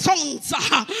 7 sons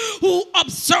who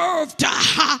observed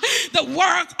the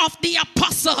work of the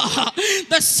apostle.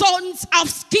 The sons of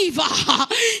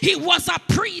Sceva, he was a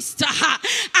priest,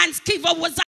 and Sceva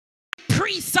was a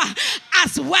priest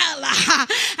as well,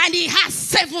 and he has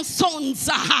 7 sons,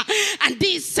 and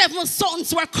these 7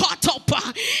 sons were caught up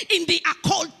in the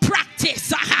occult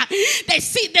practice. They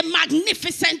see the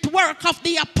magnificent work of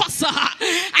the apostle,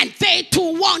 and they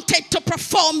too wanted to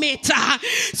perform it.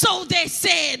 So they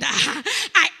said,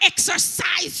 I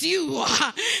exorcise you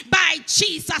by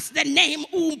Jesus, the name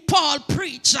whom Paul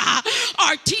preached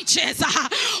or teaches.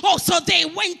 Also they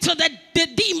went to the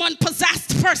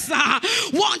demon-possessed person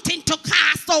wanting to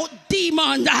cast out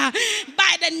demons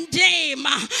by the name,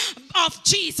 of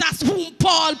Jesus whom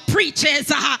Paul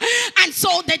preaches. And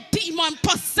so the demon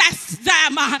possessed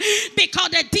them because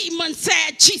the demon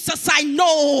said, Jesus, I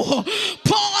know.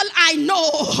 Paul, I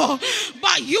know.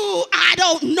 But you, I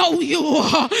don't know you.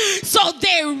 So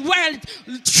they were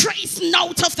traced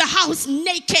out of the house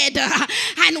naked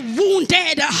and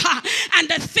wounded. And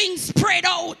the thing spread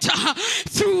out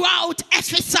throughout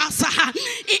Ephesus.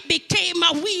 It became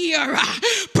a weird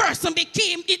person.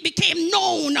 It became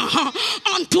known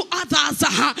unto others.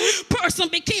 Person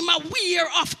became aware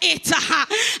of it.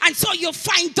 And so you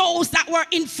find those that were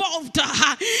involved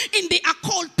in the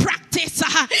occult practice,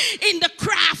 in the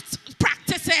craft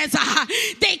practices.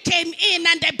 They came in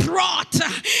and they brought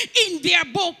in their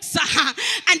books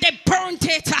and they burnt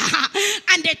it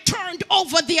and they turned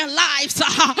over their lives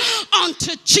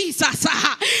unto Jesus.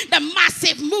 The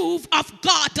massive move of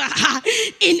God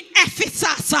in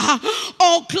Ephesus.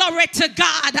 Oh, glory to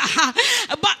God.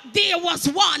 But there was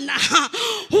one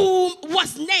who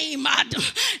was named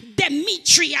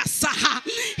Demetrius.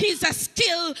 He's a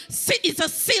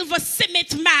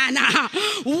silversmith man,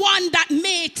 one that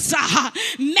makes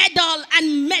medal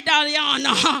and medallion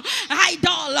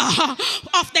idol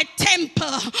of the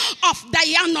temple of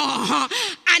Diana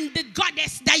and the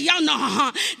goddess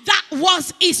Diana. That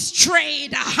was his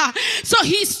trade. So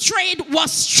his trade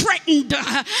was threatened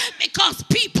because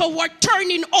people were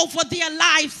turning over their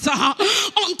lives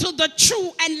unto the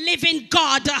true and living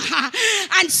God.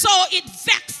 And so it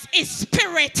vexed his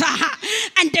spirit,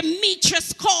 and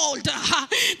Demetrius called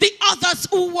the others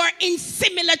who were in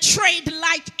similar trade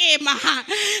like him,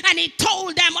 and he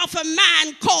told them of a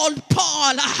man called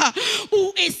Paul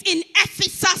who is in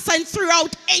Ephesus and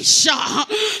throughout Asia,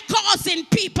 causing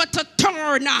people to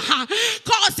turn,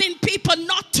 causing people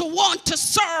not to want to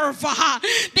serve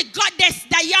the goddess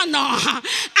Diana,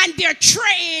 and their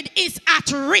trade is at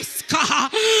risk.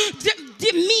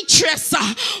 Demetrius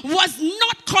was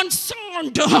not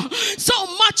concerned so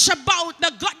much about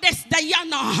the goddess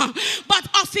Diana, but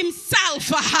of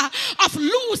himself, of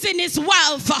losing his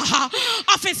wealth,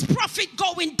 of his profit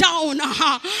going down,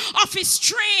 of his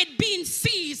trade being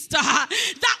seized.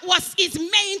 That was his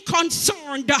main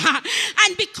concern.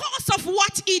 And because of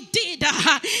what he did,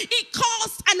 he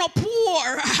caused an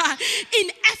uproar in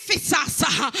Ephesus,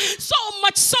 so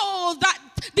much so that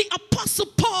the apostle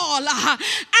Paul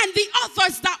and the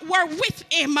others that were with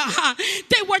him,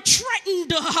 they were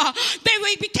threatened.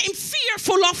 They became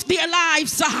fearful of their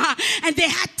lives, and they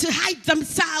had to hide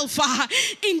themselves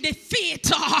in the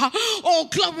theater. Oh,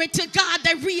 glory to God.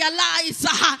 They realize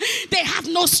they have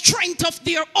no strength of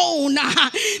their own.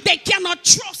 They cannot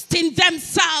trust in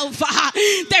themselves.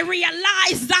 They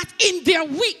realize that in their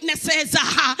weaknesses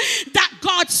that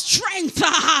God's strength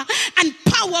and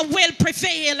power will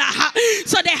prevail.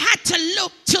 So they had to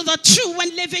look to the true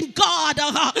and living God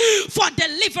for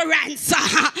deliverance.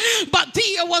 But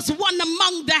there was one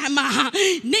among them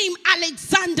named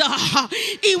Alexander.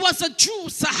 He was a Jew,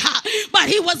 but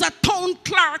he was a town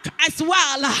clerk as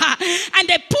well. And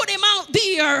they put him out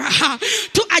there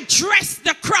to address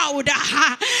the crowd.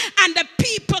 And the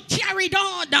people carried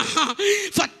on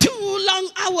for 2 long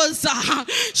hours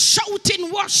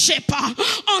shouting worship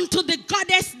unto the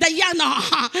goddess Diana.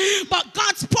 But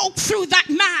God spoke through that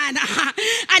man,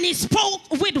 and he spoke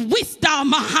with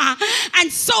wisdom.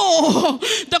 And so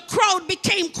the crowd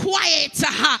became quiet,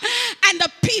 and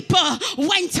the people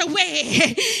went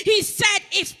away. He said,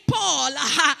 if Paul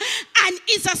and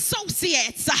his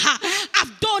associates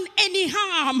have done any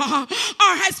harm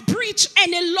or has breached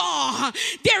any law,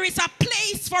 there is a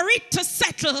place for it to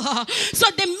settle. So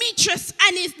Demetrius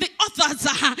and the others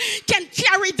can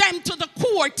carry them to the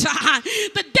court.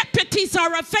 The deputies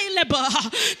are available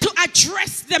to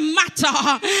address the matter.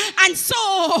 And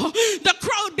so the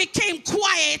crowd became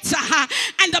quiet,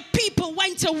 and the people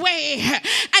went away,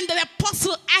 and the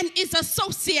apostle and his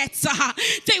associates,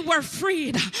 they were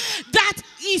freed. That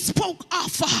he spoke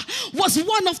of was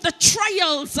one of the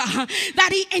trials that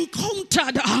he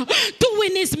encountered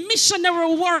doing his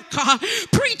missionary work,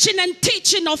 preaching and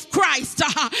teaching of Christ.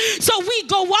 So we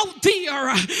go out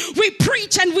there, we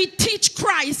preach and we teach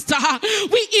Christ,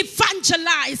 we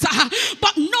evangelize,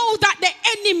 but know that the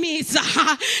enemies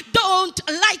don't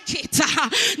like it.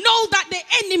 Know that the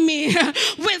enemy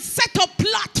will set a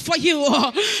plot for you.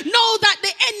 Know that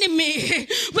the enemy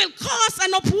will cause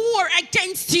an uproar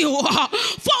against you,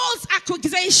 false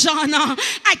accusation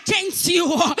against you.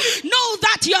 Know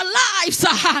that your lives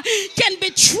can be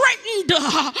threatened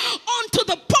onto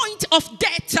the point of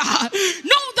death.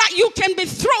 Know that you can be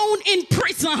thrown in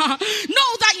prison.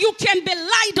 Know that you can be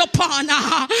lied upon.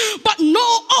 But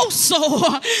know also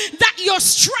that your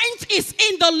strength is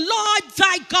in the Lord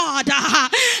thy God.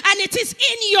 And it is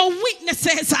in your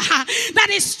weaknesses that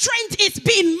his strength is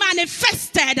being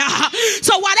manifested.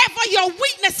 So whatever your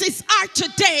weaknesses are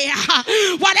today,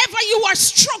 whatever you are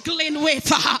struggling with,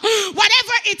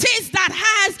 whatever it is that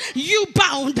has you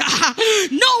bound,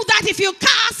 know that if you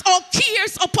cast all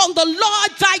cares upon the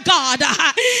Lord thy God,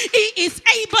 he is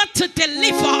able to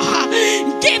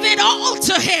deliver. Give it all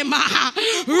to him.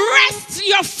 Rest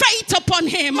your faith upon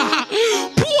him.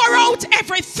 Pour out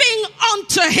everything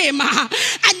unto him,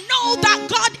 and know that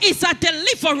God is a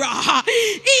deliverer.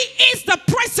 He is the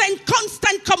present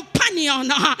constant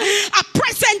companion, a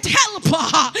present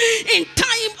helper in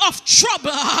time of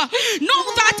trouble. Know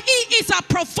that he is a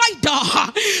provider.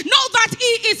 Know that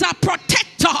he is a protector.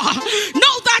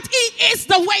 Know that he is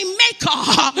the way maker.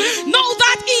 Know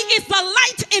that he is the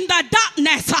light in the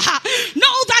darkness.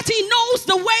 Know that he knows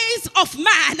the ways of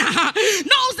man.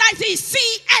 Knows that he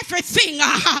sees everything.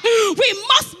 We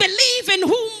must believe in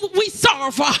whom we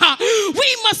serve.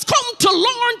 We must come to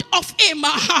learn of him.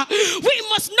 We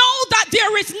must know that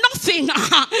there is nothing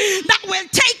that will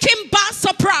take him by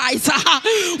surprise.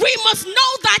 We must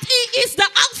know that he is the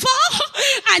Alpha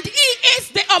and he is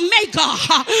the Omega.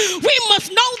 We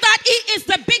must know that he is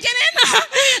the beginning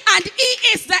and he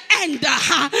is the end.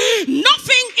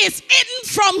 Nothing is hidden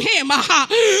from him.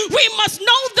 We must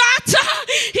know that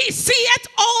he seeth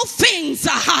all things.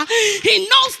 He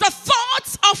knows the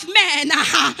thoughts of men.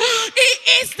 He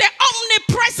is the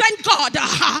omnipresent God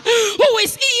who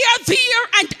is here, there,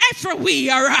 and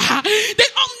everywhere. The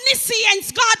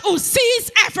omniscient God who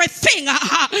sees everything.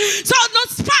 So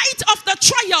despite of the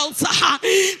trials,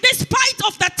 despite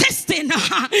of the testing,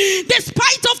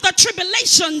 despite of the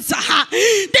tribulations,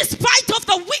 despite of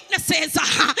the weaknesses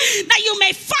that you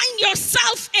may find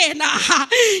yourself in,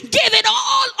 give it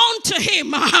all unto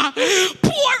him.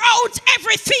 Pour out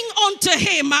everything unto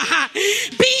him.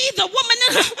 Be the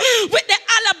woman with the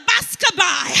alabaster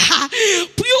bar.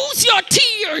 Use your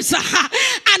tears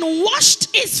and wash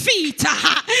his feet,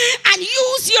 and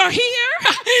use your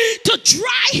hair to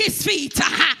dry his feet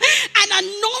and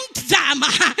anoint them,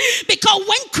 because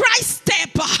when Christ step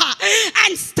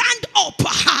and stand up,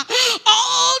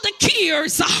 all the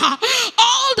cares,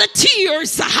 all the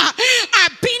tears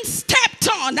are being stepped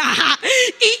on.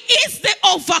 He is the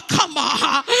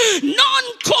overcomer.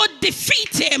 None could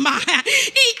defeat him.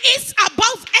 He is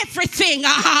above everything.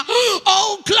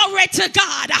 Oh, glory to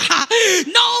God.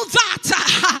 Know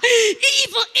that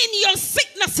even in your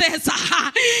sicknesses,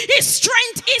 his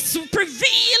strength is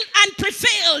prevailed and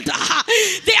prevailed.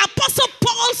 The Apostle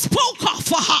Paul spoke of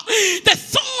the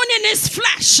thorn in his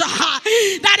flesh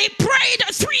that he prayed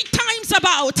 3 times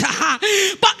about,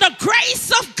 but the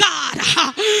grace of God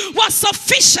was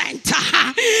sufficient.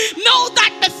 Know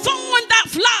that the thorn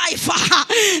of life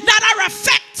that are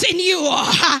affecting you,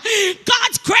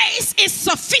 God's grace is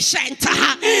sufficient.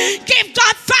 Give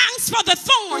God thanks for the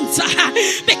thorns,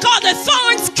 because the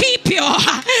thorns keep you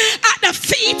at the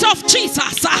feet of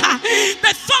Jesus.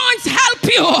 The thorns help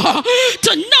you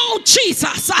to know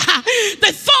Jesus.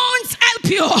 The thorns help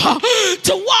you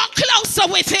to walk closer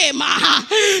with him.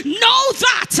 Know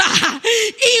that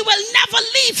he will never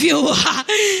leave you,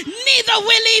 neither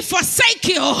will he forsake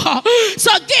you.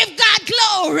 So give God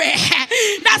glory.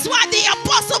 That's why the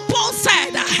Apostle Paul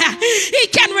said he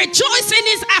can rejoice in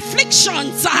his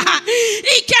afflictions.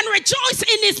 He can rejoice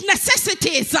in his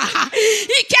necessities.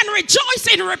 He can rejoice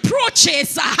in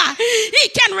reproaches. He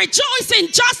can rejoice in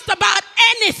just about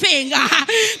anything,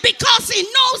 because he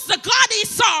knows the God he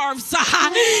serves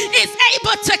is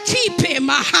able to keep him.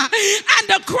 And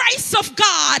the grace of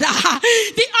God,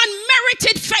 the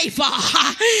unmerited favor,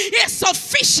 is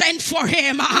sufficient for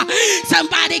him.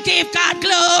 Somebody give God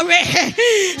glory.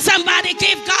 Somebody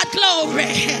give God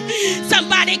glory.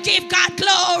 Somebody give God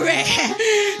glory.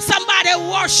 Somebody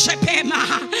worship him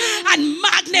and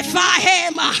magnify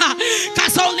him,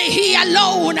 because only he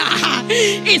alone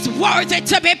is worthy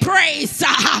to be praised.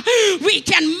 We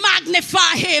can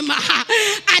magnify him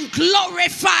and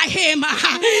glorify him,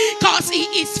 because he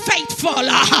is faithful.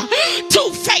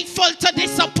 Too faithful to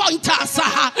disappoint us.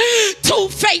 Too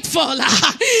faithful.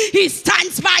 He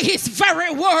stands by his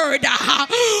very word.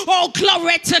 Oh,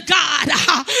 glory to God.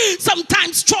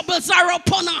 Sometimes troubles are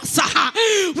upon us.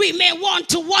 We may want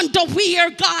to wonder where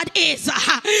God is,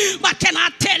 but can I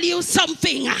tell you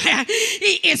something?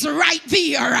 He is right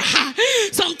there.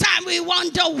 Sometimes we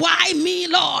wonder, why me,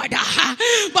 Lord?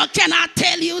 But can I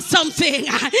tell you something?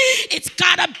 It's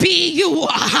gotta be you,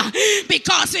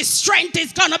 because his strength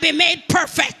is gonna be made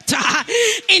perfect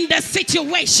in the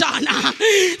situation.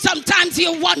 Sometimes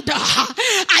you wonder,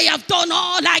 I have done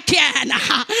all I can.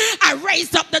 I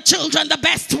raised up the children the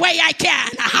best way I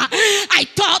can. I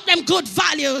taught them good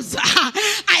values. values.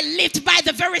 I lived by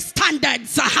the very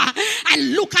standards.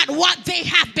 And look at what they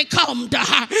have become.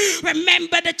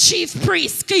 Remember the chief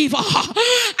priest, Sceva,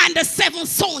 and the 7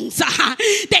 sons.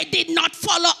 They did not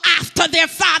follow after their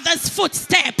father's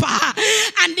footstep.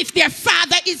 And if their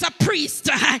father is a priest,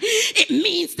 it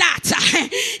means that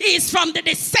he is from the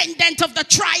descendant of the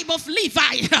tribe of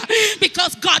Levi,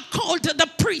 because God called the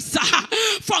priests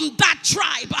from that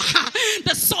tribe.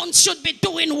 The sons should be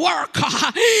doing work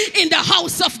in the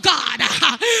house of God,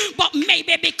 but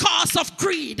maybe because of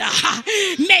greed,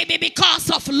 maybe because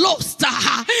of lust,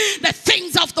 the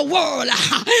things of the world,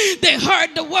 they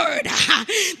heard the word.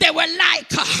 They were like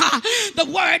the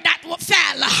word that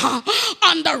fell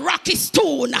on the rocky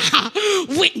stone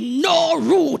with no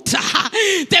root.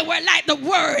 They were like the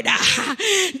word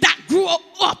that grew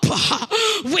up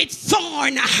with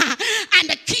thorn, and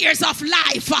the cares of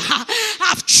life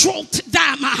have choked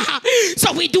them.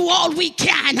 So we do all we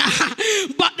can,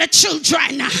 but the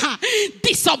children,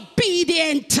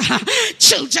 disobedient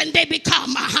children they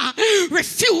become,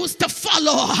 refuse to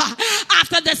follow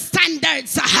after the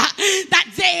standards that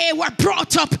they were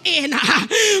brought up in,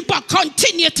 but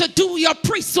continue to do your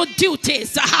priesthood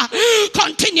duties,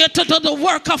 continue to do the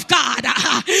work of God,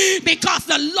 because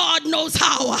the Lord knows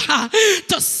how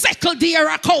to settle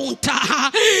their account.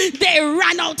 They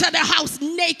ran out of the house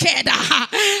naked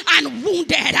and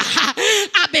wounded.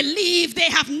 I believe they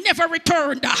have never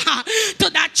returned to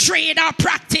that trade or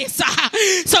practice.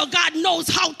 So God knows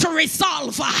how to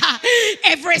resolve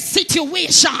every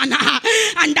situation,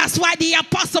 and that's why the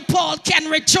Apostle Paul can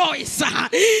rejoice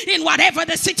in whatever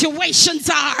the situations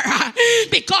are,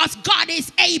 because God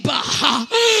is able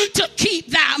to keep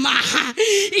them.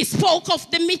 He spoke of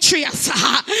Demetrius,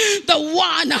 the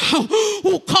one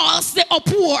who caused the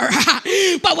uproar.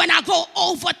 But when I go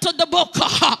over to the book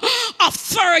of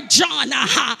 3 John,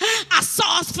 I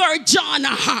saw 3 John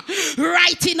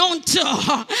writing unto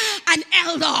an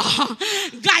elder,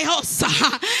 Gaius,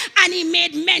 and he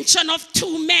made mention of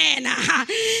 2 men.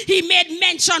 He made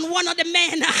mention, one of the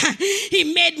men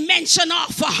he made mention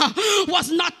of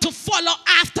was not to follow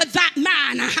after that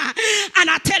man. And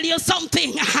I tell you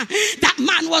something, that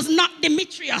man was not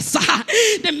Demetrius.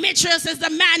 Demetrius is the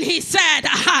man he said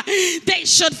they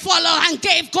should follow and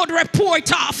gave good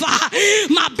report of.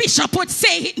 My bishop would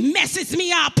say it messes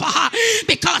me up,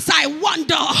 because I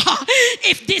wonder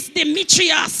if this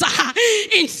Demetrius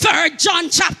in 3 John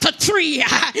chapter 3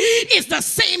 is the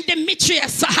same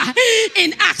Demetrius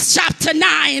in Acts chapter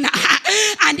 9.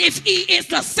 And if he is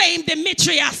the same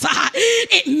Demetrius,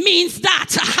 it means that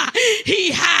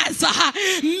he has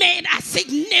made a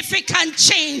significant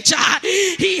change.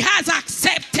 He has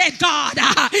accepted God.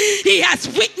 He has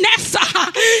witnessed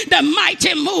the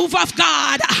mighty move of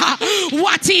God.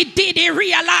 What he did, he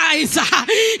realized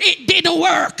it didn't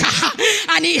work,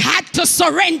 and he had to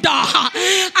surrender.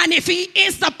 And if he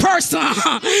is the person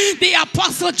the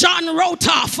Apostle John wrote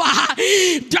off,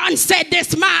 John said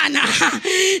this man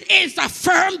is a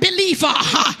firm believer.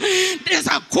 There's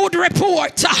a good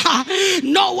report.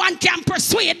 No one can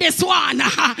persuade this one.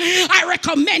 I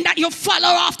recommend that you follow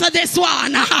after this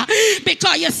one,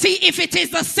 because you see, if it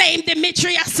is the same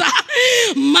Demetrius,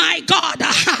 my God,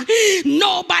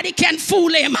 nobody can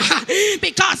fool him,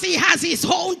 because he has his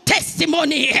own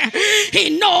testimony.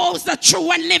 He knows the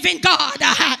true and living God.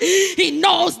 He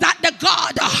knows that the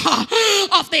God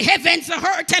of the heavens, the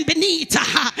earth, and beneath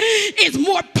is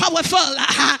more powerful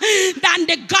than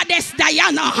the goddess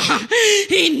Diana.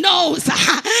 He knows,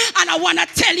 and I want to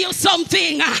tell you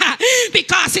something,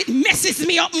 because it messes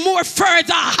me up more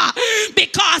further,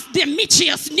 because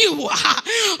Demetrius knew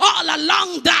all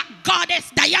along that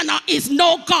goddess Diana is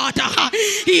no God.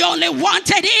 He only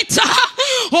wanted it,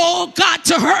 oh God,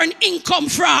 to earn income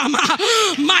from.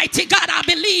 Mighty God, I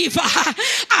believe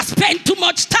I spent too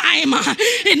much time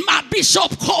in my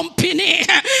bishop company.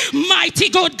 Mighty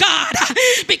good God,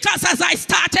 because as I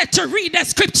started to read the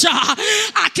scripture,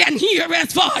 I can hear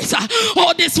his voice.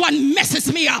 Oh, this one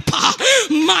messes me up.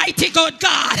 Mighty good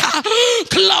God,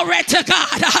 glory to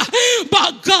God.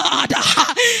 But God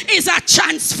is a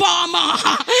transformer.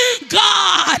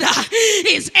 God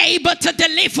is able to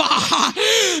deliver.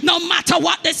 No matter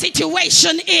what the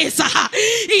situation is,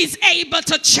 he's able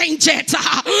to change it.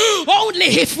 Only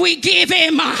if we give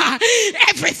him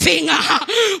everything,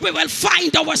 we will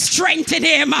find our strength in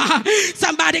him.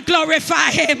 Somebody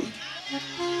glorify him.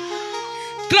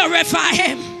 Glorify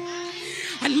him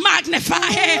and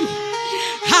magnify him.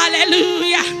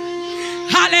 Hallelujah.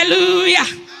 Hallelujah.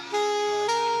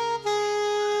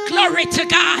 Glory to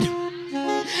God.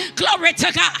 Glory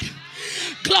to God.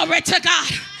 Glory to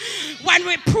God. When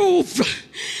we prove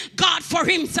God for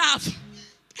himself,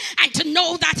 and to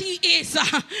know that he is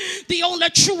the only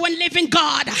true and living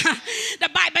God. The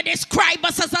Bible describes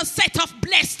us as a set of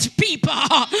blessed people.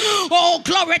 Oh,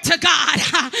 glory to God.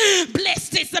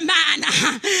 Blessed is the man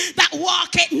that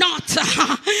walketh not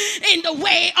in the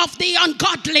way of the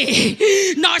ungodly,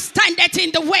 nor standeth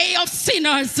in the way of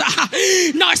sinners,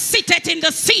 nor sitteth in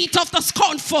the seat of the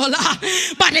scornful,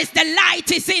 but his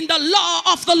delight is in the law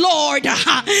of the Lord,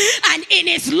 and in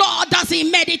his law does he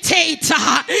meditate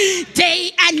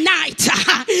day and night.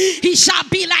 He shall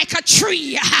be like a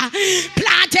tree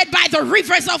planted by the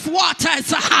rivers of waters,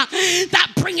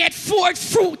 that bringeth forth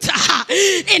fruit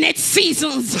in its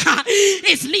seasons.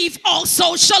 His leaf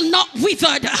also shall not wither,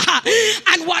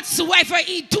 and whatsoever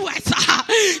he doeth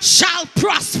shall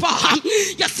prosper.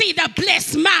 You see, the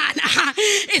blessed man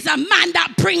is a man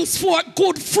that brings forth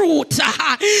good fruit.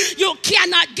 You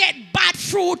cannot get bad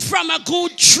fruit from a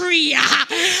good tree.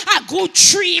 A good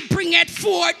tree bringeth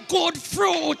forth good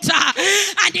fruit.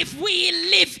 And if we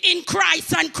live in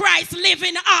Christ and Christ live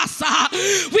in us,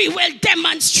 we will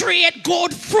demonstrate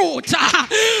good fruit.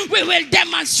 We will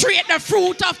demonstrate the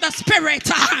fruit of the Spirit.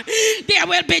 There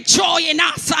will be joy in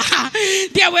us.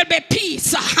 There will be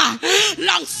peace,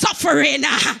 long suffering,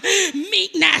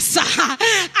 meekness,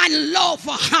 and love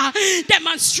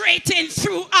demonstrating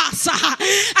through us.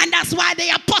 And that's why the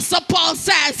Apostle Paul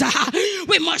says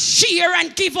we must share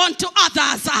and give unto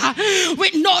others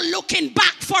with no looking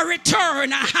back for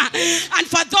return. And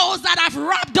for those that have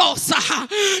robbed us,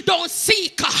 don't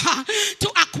seek to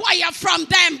acquire from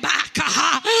them back.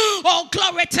 Oh,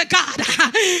 glory to God.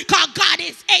 Because God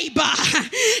is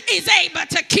able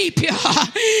to keep you.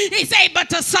 He's able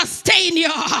to sustain you.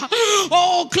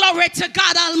 Oh, glory to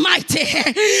God Almighty.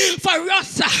 For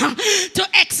us to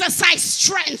exercise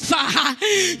strength,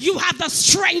 you have the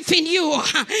strength in you.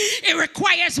 It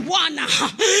requires one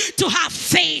to have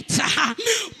faith,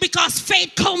 because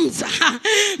faith comes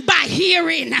by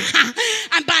hearing,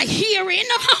 and by hearing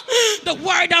the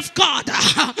word of God.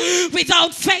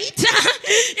 Without faith,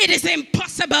 it is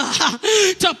impossible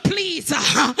to please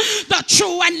the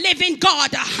true and living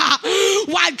God.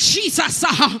 While Jesus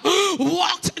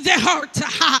walked the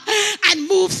earth and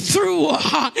moved through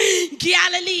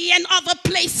Galilee and other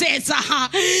places,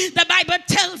 the Bible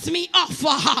tells me of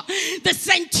the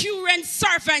centurion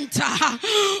servant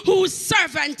whose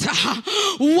servant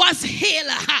was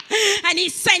ill, and he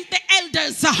sent the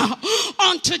elders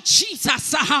unto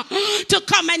Jesus to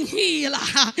come and heal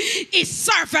his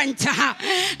servant.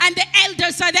 And the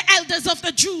elders are the elders of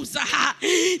the Jews.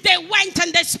 They went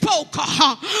and they spoke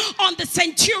on the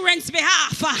centurion's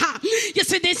behalf. You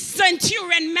see, this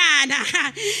centurion man,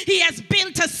 he has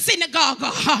built a synagogue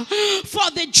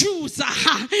for the Jews.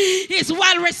 He's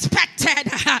well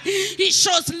respected. He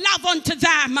shows love unto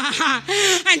them.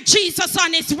 And Jesus,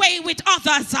 on his way with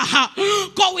others,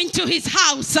 going to his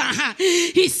house,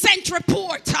 he sent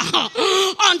report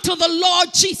unto the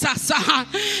Lord Jesus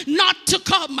not to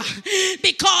come,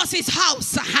 because his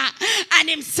house and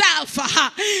himself,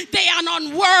 they are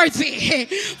unworthy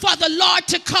for the Lord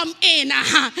to come in.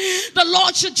 The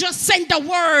Lord should just send a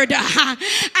word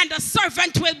and the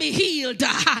servant will be healed.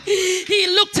 He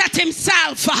looked at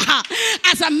himself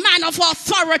as a man of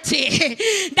authority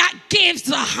that gives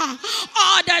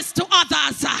orders to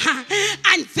others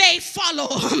and they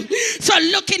follow. So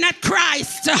looking at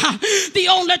Christ, the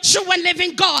only true and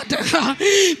living God,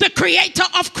 the creator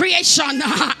of creation,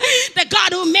 the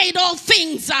God who made all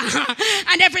things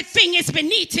and everything is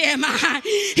beneath him,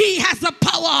 he has the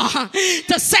power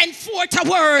to send forth a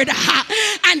word,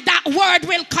 and that word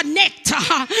will connect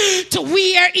to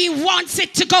where he wants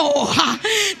it to go.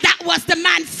 That was the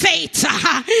man's faith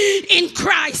in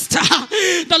Christ.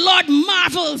 The Lord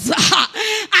marvels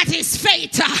at his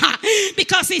faith,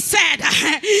 because he said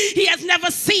he has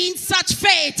never seen such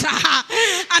faith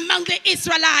among the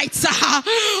Israelites.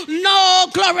 No,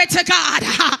 glory to God.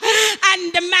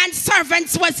 And the man's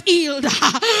servants was healed.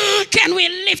 Can we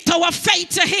lift our faith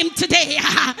to him today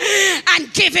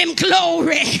and give him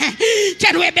glory?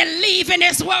 Can we believe in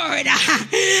his word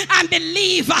and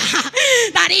believe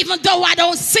that even though I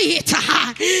don't see it,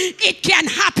 it can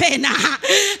happen,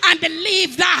 and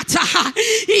believe that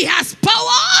he has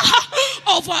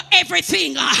power over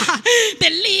everything?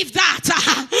 Believe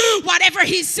that whatever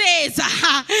he says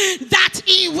that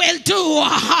he will do.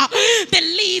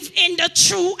 Believe in the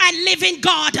true and living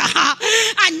God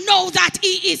and know that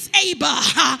he is able.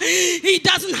 He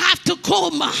doesn't have to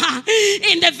come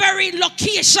in the very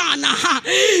location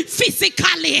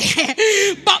physically,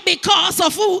 but because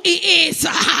of who he is,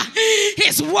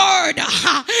 his word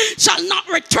shall not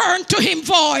return to him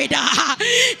void.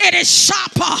 It is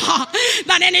sharper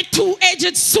than any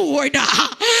two-edged sword,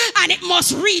 and it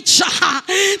must reach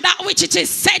that which it is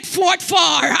set forth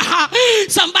for.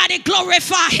 Somebody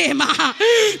glorify him.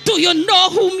 Do you know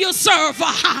whom you serve?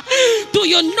 Do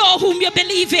you know whom you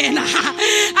believe in?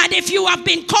 And if you have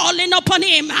been calling upon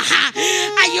him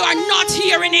and you are not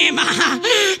hearing him,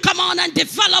 come on and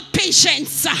develop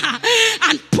patience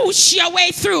and push your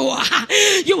way through.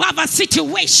 You have a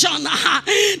situation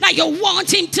that you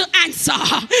want him to answer.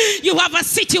 You have a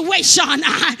situation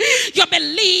you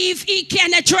believe he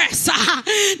can address,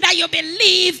 that you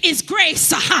believe his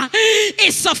grace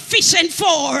is sufficient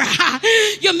for.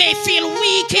 You may feel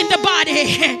weak in the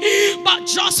body, but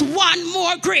just one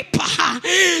more grip.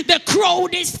 The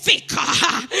crowd is thick.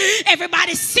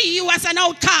 Everybody see you as an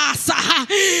outcast.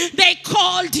 They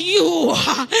called you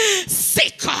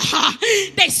sick.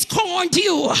 They scorned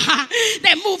you.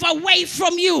 They move away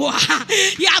from you.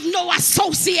 You have no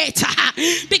associate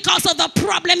because of the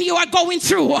problem you are going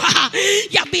through.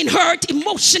 You have been hurt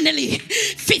emotionally,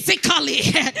 physically,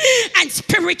 and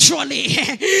spiritually.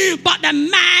 But the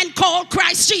man called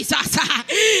Christ Jesus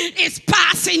is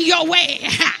passing your way.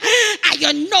 And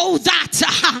you know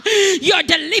that your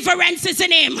deliverance is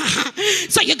in him.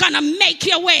 So you're going to make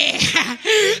your way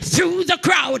through the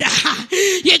crowd.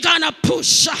 You're going to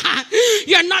push.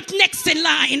 You're not next in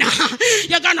line.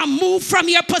 You're going to move from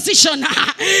your position.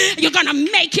 You're going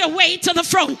to make your way to the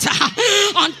front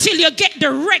until you get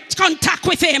direct contact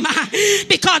with him.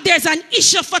 Because there's an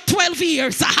issue for 12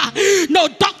 years. No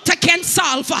doctor can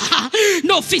solve.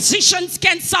 No physicians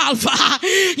can solve.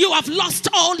 You have lost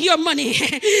all your money.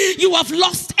 You have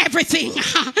lost everything.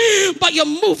 But you're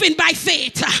moving by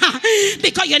faith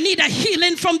because you need a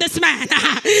healing from this man.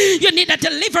 You need a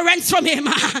deliverance from him.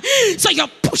 So you're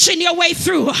pushing your way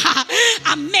through.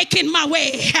 I'm making my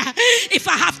way. If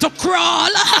I have to crawl,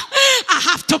 I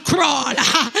have to crawl.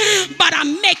 But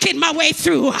I'm making my way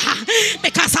through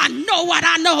because I know what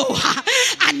I know.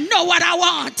 I know what I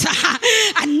want.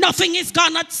 And nothing is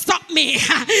gonna stop me.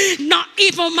 Not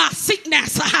even my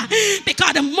sickness.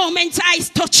 Because the moment I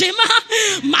touch him,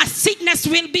 my sickness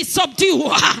will be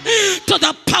subdued to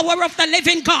the power of the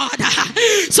living God.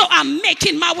 So I'm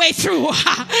making my way through.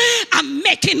 I'm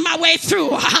making my way through.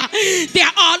 There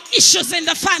are all issues in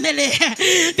the family.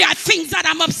 There are things that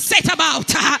I'm upset about.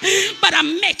 But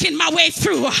I'm making my way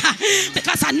through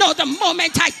because I know the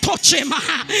moment I touch him,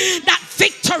 that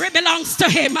victory belongs to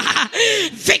him.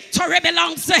 Victory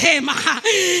belongs to him.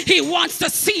 He wants to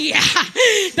see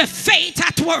the faith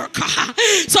at work.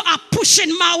 So I'm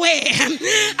pushing my way,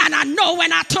 and I know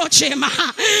when I touch him,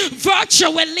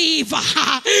 virtue will leave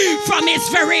from his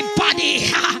very body,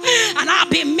 and I'll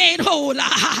be made whole.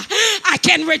 I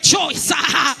can rejoice.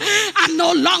 I'm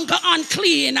no longer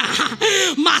unclean.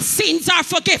 My sins are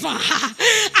forgiven.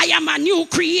 I am a new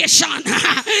creation.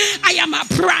 I am a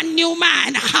brand new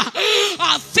man.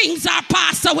 All things are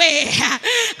passed away.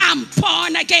 I'm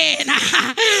born again.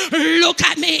 Look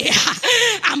at me.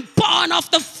 I'm born of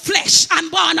the flesh. I'm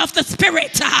born of the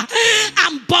spirit.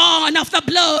 I'm born of the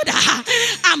blood.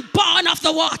 I'm born of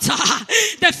the water.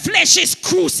 The flesh is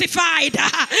crucified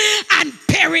and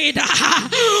buried.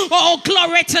 Oh,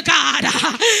 glory to God.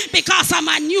 Because I'm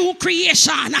a new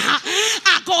creation.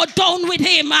 I go down with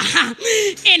him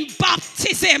in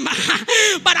baptism,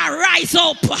 but I rise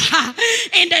up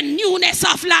in the newness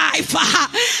of life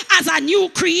as a new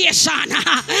creation.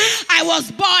 I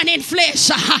was born in flesh,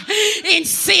 in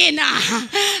sin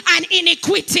and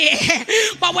iniquity,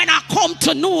 but when I come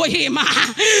to know him,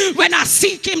 when I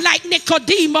seek him like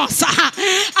Nicodemus,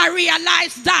 I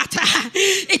realize that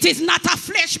it is not a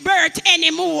flesh birth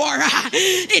anymore.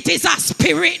 It is a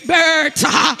spirit birth.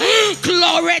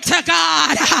 Glory to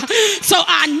God. So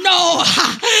I know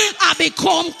I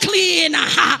become clean.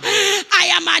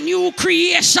 I am a new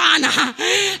creation.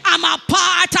 I'm a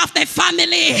part of the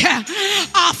family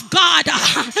of God,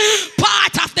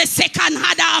 part of the second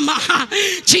Adam.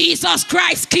 Jesus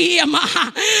Christ came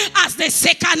as the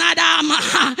second Adam.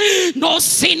 No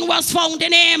sin was found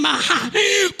in him.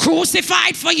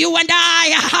 Crucified for you and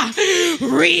I,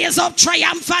 raised up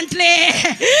triumphantly,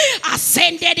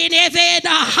 ascended in heaven.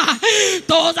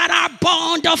 Those that are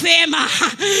born of him,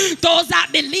 those that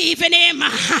believe in him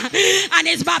and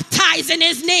is baptized in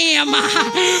his name,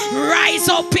 rise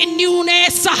up in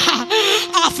newness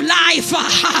of life.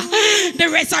 The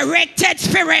resurrected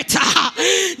spirit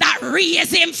that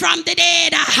raised him from the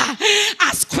dead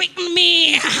has quickened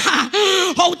me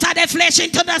out of the flesh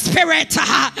into the spirit,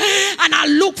 and I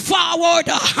look forward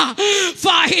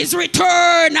for his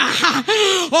return.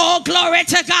 Oh, glory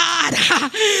to God,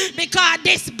 because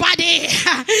this body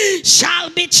shall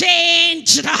be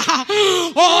changed.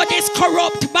 Oh, this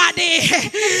corrupt body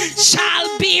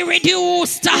shall be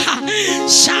reduced,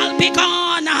 shall be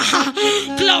gone.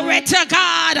 Glory to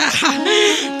God,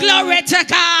 glory to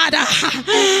God,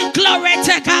 glory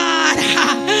to God.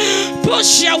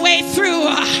 Push your way through,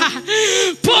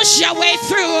 push your way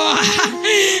through.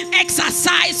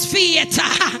 Exercise faith.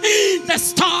 The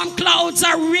storm clouds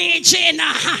are raging.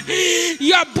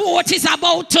 Your boat is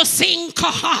about to sink.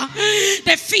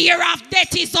 The fear of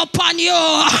death is upon you.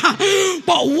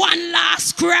 But one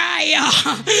last cry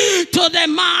to the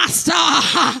Master: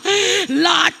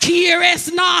 Lord,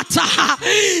 carest not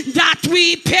that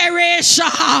we perish.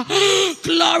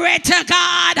 Glory to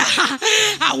God.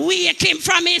 Awake him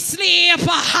from his sleep.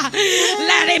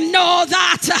 Let him know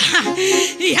that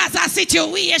he has a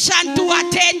situation to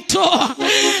attend to,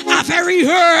 a very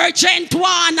urgent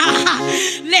one,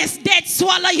 lest death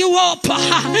swallow you up.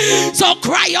 So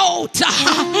cry out,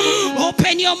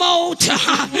 open your mouth,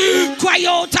 cry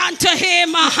out unto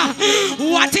him.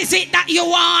 What is it that you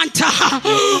want?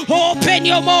 Open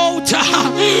your mouth,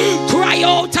 cry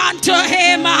out unto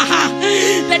him.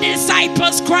 The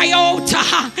disciples cry out.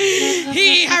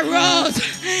 He arose,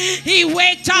 he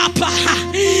waked up,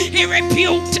 he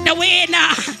rebuked the wind,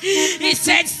 he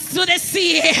said to the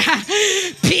sea,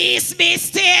 peace be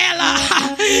still.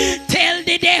 Tell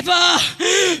the devil,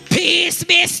 peace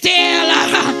be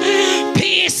still,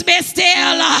 peace be still.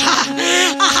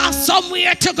 I have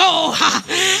somewhere to go.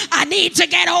 I need to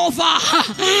get over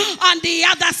on the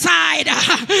other side.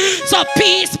 So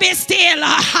peace be still.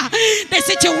 The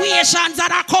situations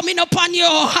that are coming upon you,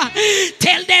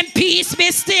 tell them peace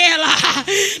be still,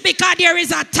 because there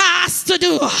is a task to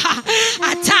do,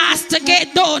 a task to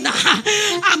get done.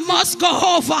 I must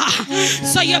go over.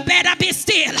 So you better be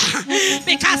still,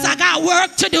 because I got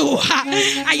work to do,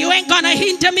 and you ain't gonna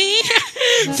hinder me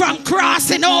from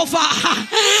crossing over.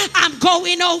 I'm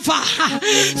going over.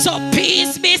 So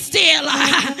peace be still,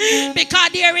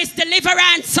 because there is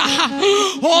deliverance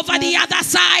over the other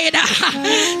side.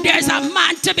 There's a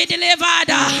man to be delivered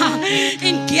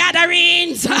in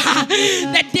gatherings.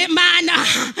 The demon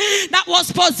that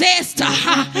was possessed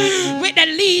with the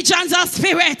legions of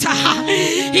spirit,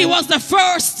 he was the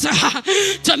first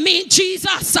to meet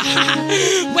Jesus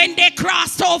when they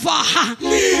crossed over.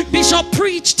 Bishop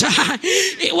preached.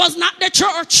 It was not the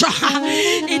church,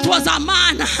 it was a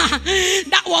man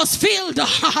that was filled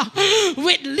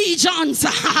with legions,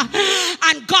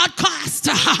 and God cast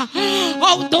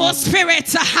out those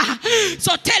spirits.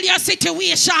 So tell your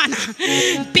situation,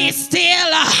 be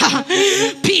still,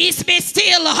 peace be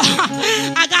still.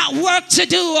 I got work to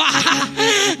do.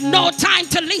 No time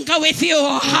to linger with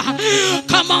you.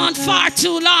 Come on, far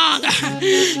too long.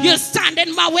 You stand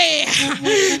in my way.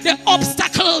 The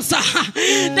obstacles,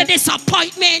 the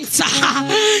disappointments,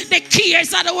 the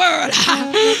cares of the world,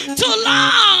 too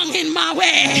long in my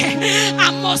way.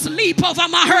 I must leap over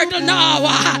my hurdle now.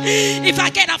 If I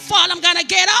get a fall, I'm gonna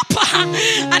get up,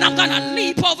 and I'm gonna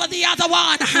leap over the other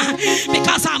one,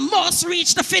 because I must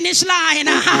reach the finish line.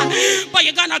 But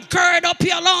you're gonna gird up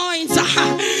your loins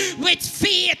with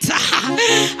faith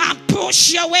and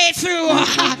push your way through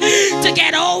to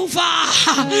get over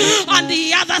on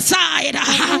the other side,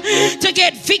 to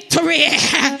get victory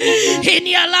in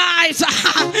your lives.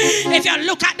 If you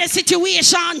look at the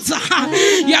situations,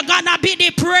 you're gonna be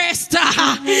depressed.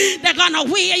 They're gonna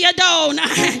weigh you down.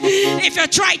 If you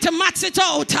try to max it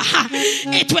out,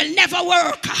 it will never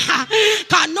work,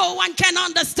 because no one can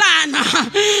understand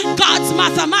God's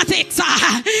mathematics.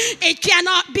 It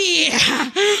cannot be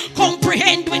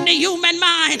comprehended with the human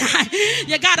mind.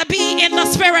 You gotta be in the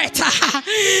spirit.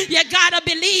 You gotta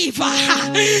believe.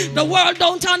 The world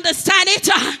don't understand it,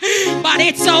 but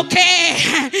it's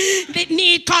okay. They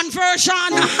need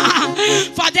conversion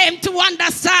for them to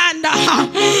understand.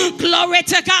 Glory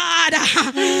to God,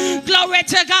 glory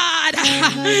to God,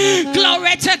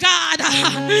 glory to God,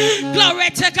 glory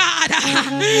to God.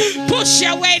 Push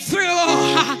your way through.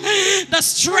 The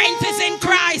strength is in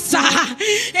Christ.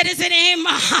 It is in him.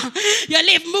 You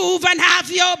live, move, and have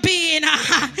your being.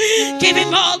 Give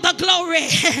him all the glory.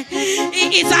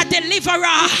 He is a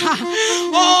deliverer.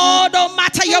 Oh, no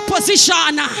matter your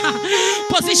position,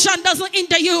 position doesn't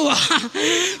hinder you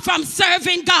from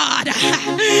serving God.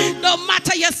 No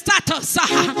matter your status.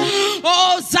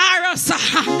 Oh, Cyrus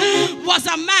was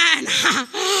a man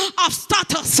of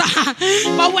status. else.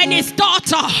 But when his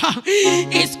daughter,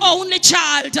 his only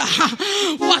child,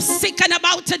 was sick and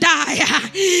about to die,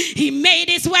 he made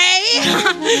his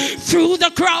way through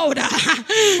the crowd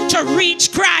to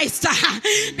reach Christ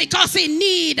because he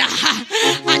need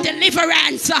a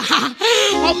deliverance.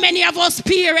 How many of us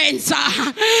parents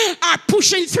are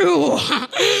pushing through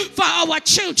for our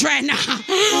children?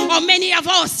 How many of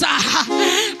us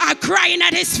are crying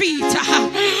at his feet?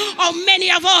 How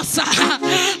many of us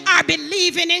are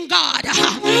believing in God?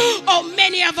 How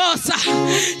many of us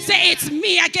say, it's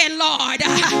me again, Lord.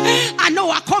 I know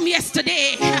I come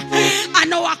yesterday. I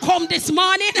know I come this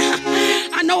morning.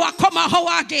 I know I come a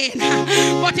hour again.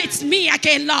 But it's me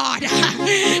again, Lord.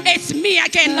 It's me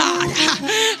again, Lord.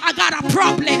 I got a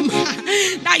problem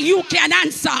that you can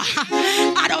answer.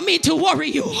 I don't mean to worry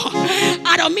you.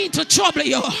 I don't mean to trouble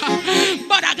you.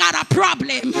 But I got a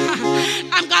problem.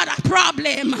 I've got a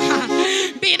problem.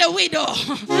 Be the widow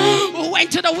who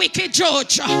went to the wicked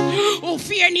judge, who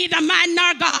feared neither man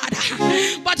nor God,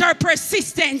 but her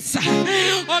persistence.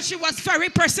 Oh, she was very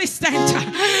persistent.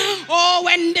 Oh,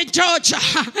 when the judge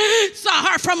saw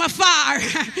her from afar,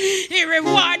 he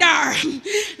rewarded her,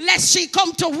 lest she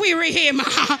come to weary him.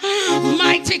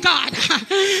 Mighty God.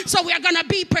 So we are going to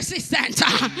be persistent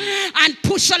and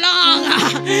push along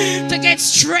to get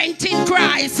strength in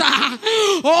Christ.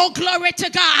 Oh, glory to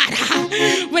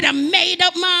God. With a made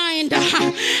up mind,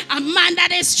 a man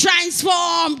that is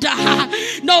transformed,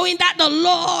 knowing that the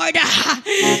Lord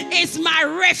is my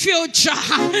refuge,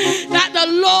 that the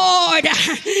Lord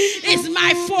is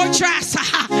my fortress,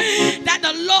 that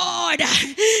the Lord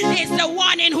is the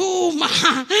one in whom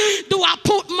do I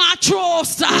put my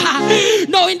trust,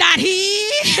 knowing that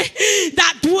he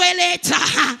that dwelleth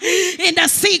in the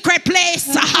secret place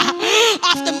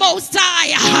of the Most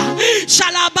High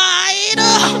shall abide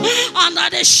under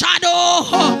the shadow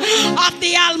of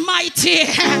the Almighty.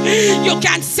 You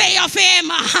can say of him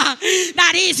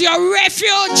that is your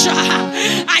refuge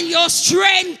and your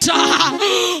strength.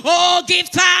 Oh, give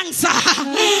thanks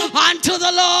unto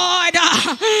the Lord,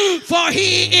 for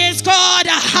he is God.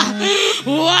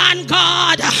 One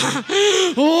God,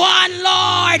 one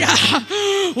Lord,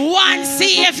 one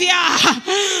Savior.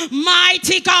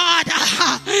 Mighty God,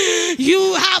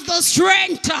 you have the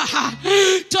strength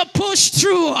to push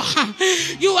through.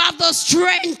 You have the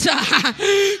strength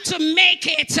to make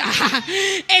it.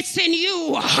 It's in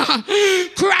you.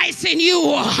 Christ in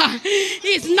you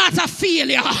is not a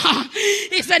failure.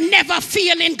 It's a never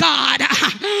failing God.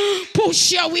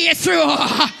 Push your way through.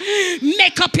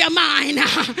 Make up your mind.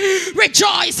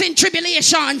 Rejoice in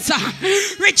tribulations.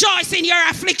 Rejoice in your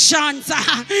afflictions.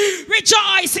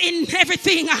 Rejoice in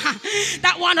everything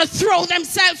that want to throw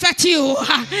themselves at you.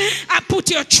 And put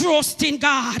your trust in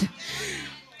God.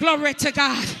 Glory to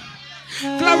God.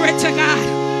 Glory to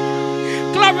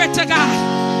God. Glory to God.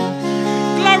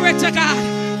 Glory to God.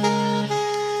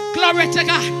 Glory to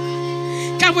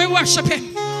God. Can we worship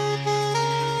him?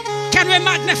 Can we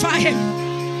magnify him?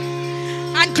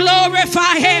 And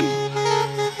glorify him?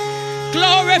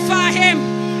 Glorify him.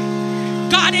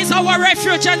 God is our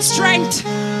refuge and strength,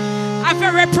 a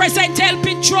very present help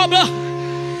in trouble.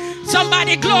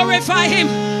 Somebody glorify him.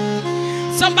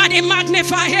 Somebody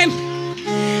magnify him.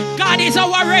 God is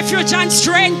our refuge and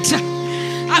strength,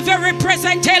 a very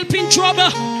present help in trouble.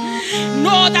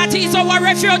 Know that he's our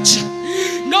refuge.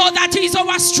 Know that he's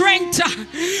our strength.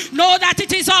 Know that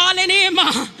it is all in him.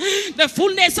 The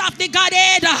fullness of the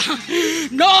Godhead.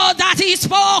 Know that he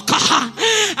spoke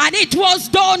and it was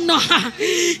done.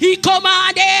 He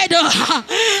commanded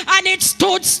and it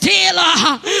stood still.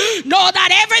 Know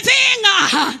that everything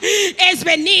is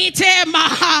beneath him.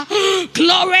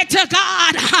 Glory to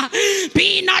God.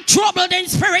 Be not troubled in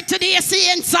spirit today,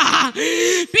 saints.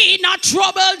 Be not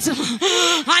troubled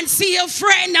and see a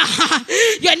friend.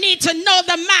 You need to know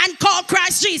the man called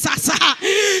Christ Jesus.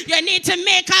 You need to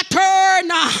make a turn.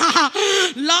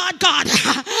 Lord God,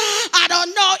 I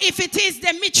don't know if it is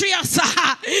Demetrius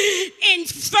in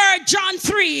 3 John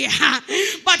 3,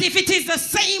 but if it is the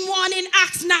same one in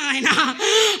Acts 9,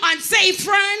 and say,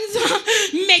 friends,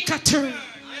 make a turn.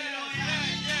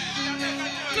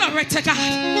 Glory to God.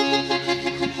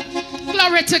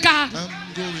 Glory to God.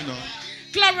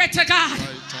 Glory to God.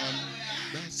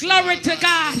 Glory to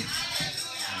God.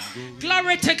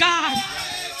 Glory to God.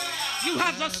 You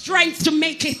have the strength to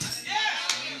make it.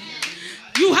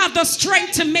 You have the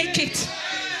strength to make it.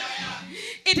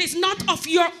 It is not of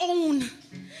your own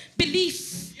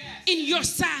belief in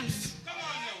yourself,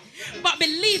 but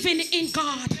believing in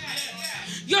God.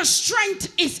 Your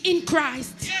strength is in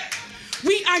Christ.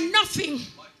 We are nothing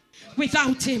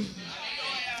without him.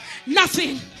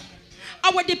 Nothing.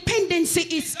 Our dependency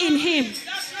is in him.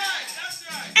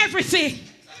 Everything.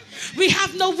 We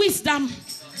have no wisdom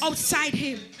outside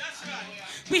him.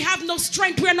 We have no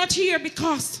strength. We are not here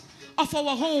because of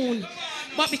our own,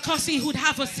 but because he would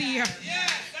have us here.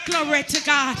 Glory to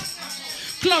God.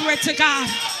 Glory to God.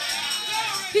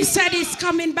 He said he's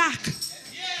coming back.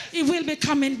 He will be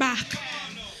coming back.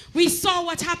 We saw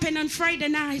what happened on Friday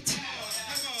night.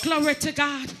 Glory to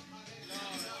God.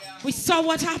 We saw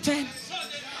what happened.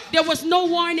 There was no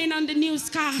warning on the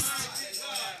newscast.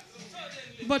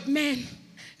 But men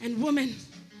and women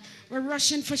were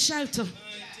rushing for shelter.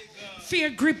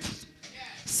 Fear gripped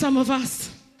some of us.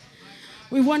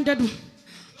 We wondered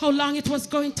how long it was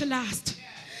going to last.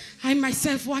 I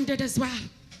myself wondered as well.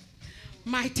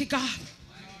 Mighty God.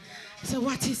 So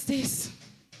what is this?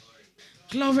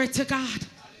 Glory to God.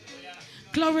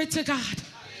 Glory to God.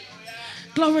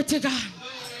 Glory to God.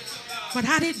 But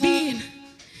had it been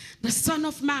the Son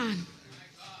of Man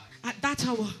at that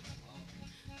hour,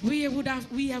 where would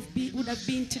we have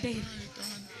been today?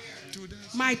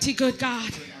 Mighty good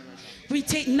God. We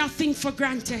take nothing for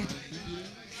granted.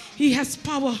 He has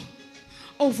power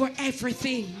over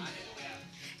everything.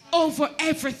 Over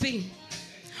everything.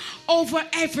 Over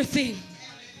everything.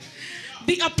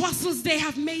 The apostles, they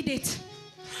have made it.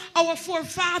 Our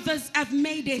forefathers have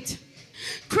made it.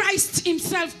 Christ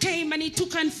himself came and he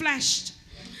took on flesh.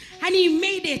 And he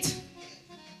made it.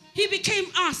 He became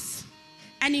us.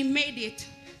 And he made it.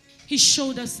 He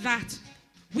showed us that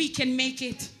we can make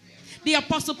it. The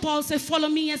Apostle Paul said, follow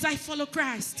me as I follow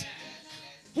Christ.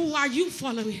 Who are you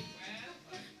following?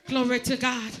 Glory to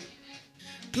God.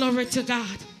 Glory to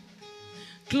God.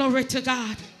 Glory to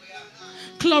God.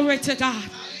 Glory to God.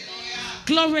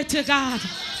 Glory to God.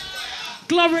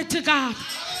 Glory to God.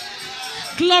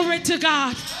 Glory to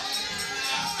God.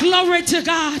 Glory to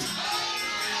God.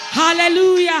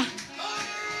 Hallelujah.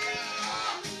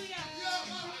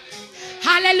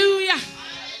 Hallelujah.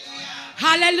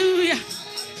 Hallelujah.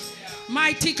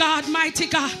 Mighty God, mighty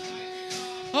God.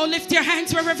 Oh, lift your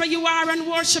hands wherever you are and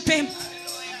worship him.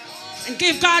 And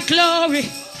give God glory.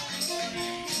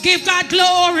 Give God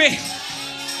glory.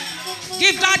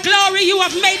 Give God glory. You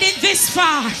have made it this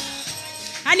far.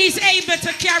 And he's able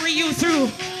to carry you through.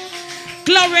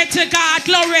 Glory to God.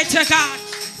 Glory to God.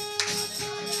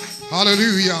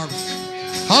 Hallelujah.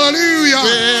 Hallelujah.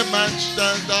 Where my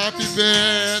stand are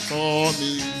prepared for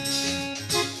me.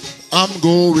 I'm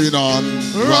going on.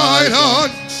 Right on.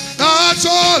 That's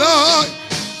all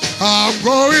I'm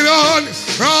going on.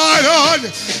 Right on.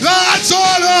 That's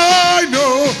all I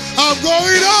know. I'm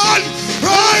going on.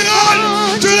 Right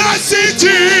on to that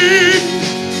city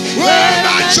where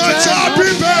mansions are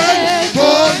prepared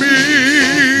for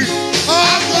me.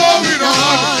 I'm going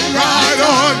on. Right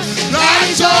on.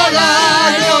 That's all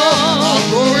I know. I'm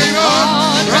going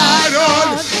on. Right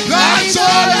on. That's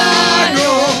all I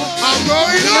know. I'm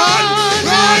going on.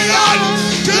 Right on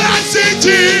to that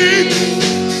city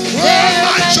where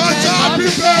mansions are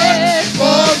prepared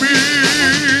for me.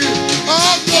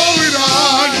 I'm going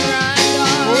on.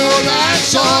 Oh,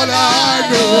 that's all I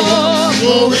know.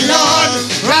 Going on,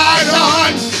 right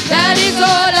on. That is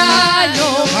all I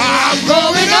know. I'm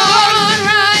going on,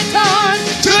 right on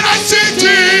to that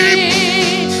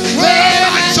city where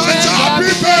mansions are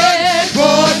prepared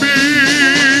for me.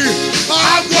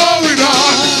 I'm going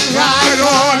on, right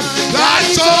on.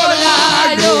 That's all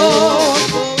I know.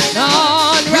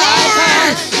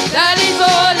 That is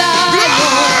all I know.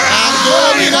 I'm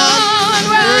going on,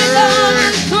 right on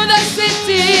to the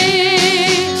city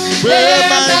where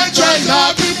mansions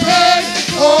are prepared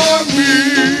for me.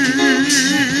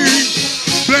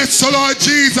 Bless the Lord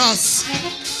Jesus.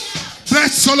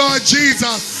 Bless the Lord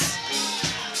Jesus.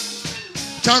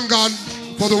 Thank God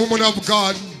for the woman of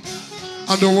God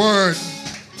and the word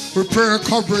with prayer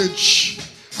coverage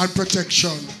and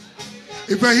protection.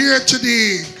 If you're here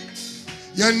today,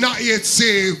 you're not yet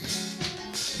saved,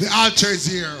 the altar is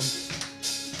here.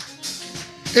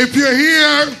 If you're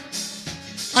here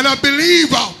and a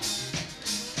believer,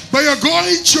 but you're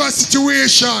going through a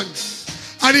situation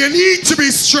and you need to be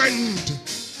strengthened,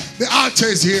 the altar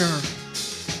is here.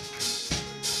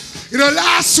 You know,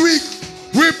 last week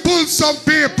we pulled some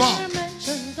paper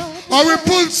or we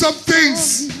pulled some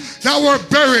things that were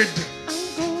buried.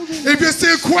 If you're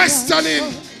still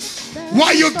questioning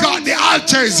why you got, the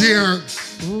altar is here.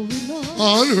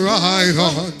 On right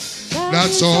on,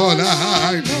 that's all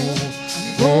I know.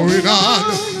 Going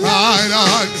on, right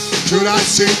on to that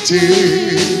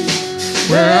city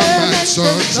where my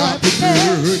sons are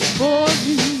prepared.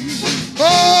 Oh,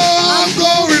 I'm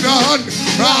going on,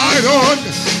 right on.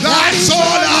 That's all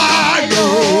I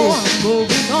know.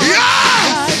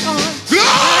 Yeah!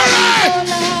 Glory!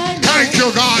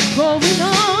 oh God. Going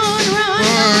on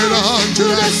Right on to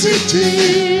the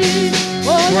city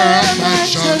where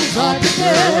mansions are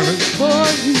prepared for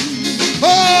you. Oh,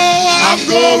 I'm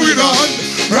going on,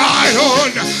 right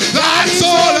on. That's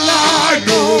all I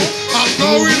know. I'm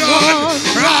going on,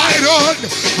 right on.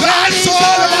 That's all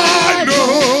I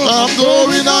know. I'm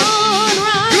going on.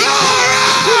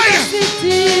 Glory!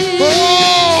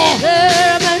 Oh,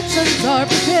 Their mansions are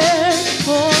prepared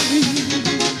for me.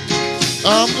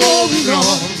 I'm going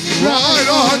on, right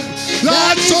on.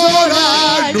 That's all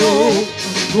I know.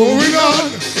 Going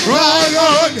on, right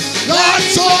on.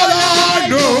 That's all I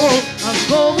know. I'm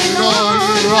going on,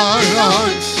 right on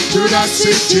to the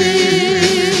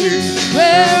city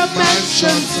where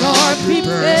mansions are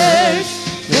prepared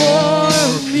for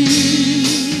me.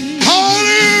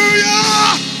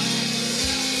 Hallelujah!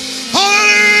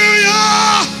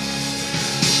 Hallelujah!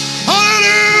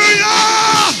 Hallelujah!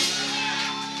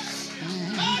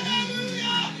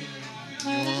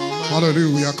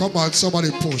 Hallelujah. Come on,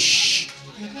 somebody push.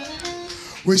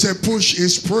 We say push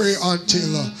is pray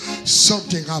until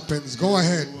something happens. Go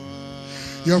ahead.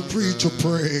 You're free to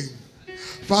pray.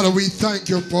 Father, we thank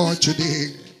you for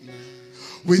today.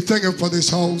 We thank you for this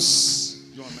house,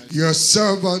 your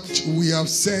servant we have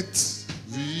set,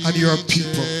 and your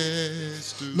people.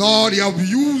 Lord, you have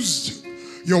used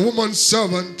your woman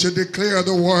servant to declare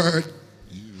the word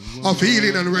of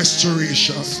healing and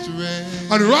restoration.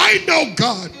 And right now,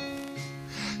 God,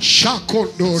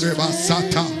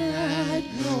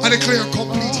 I declare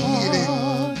complete healing.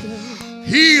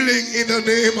 Healing in the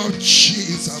name of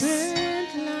Jesus.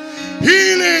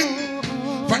 Healing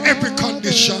for every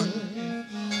condition.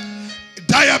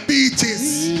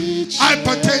 Diabetes,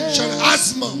 hypertension,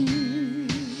 asthma,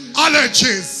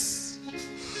 allergies.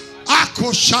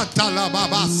 Akoshata la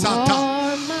babasata.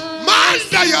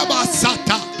 Manda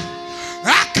yabasata.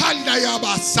 Akanda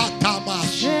yabasata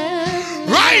mash.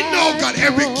 Right now, God,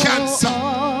 every cancer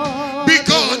be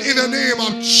gone in the name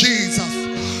of Jesus.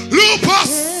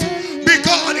 Lupus, be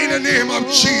gone in the name of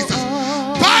Jesus.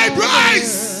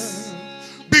 Fibroids,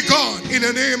 be gone in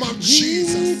the name of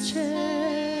Jesus.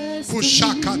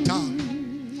 Pushakata,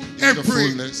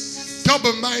 every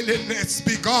double-mindedness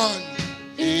be gone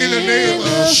in the name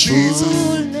of Jesus.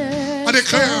 I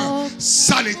declare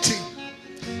sanity.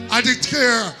 I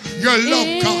declare your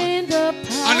love, God.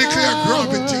 I declare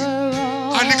gravity.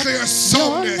 I declare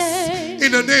soundness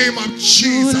in the name of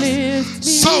Jesus.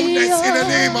 Soundness in the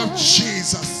name of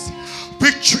Jesus.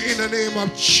 Victory in the name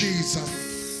of Jesus.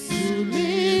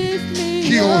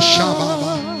 Kiyosha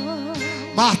baba.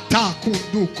 Mata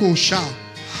kundukosha.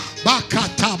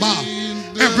 Bakataba.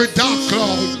 Every dark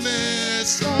cloud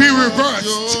be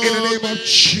reversed in the name of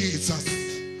Jesus.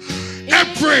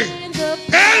 Every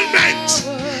ailment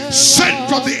sent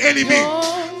from the enemy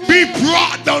be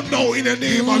brought down now in the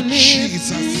name of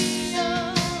Jesus.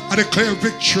 I declare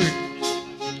victory.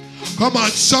 Come on,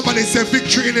 somebody say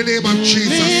victory in the name of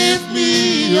Jesus.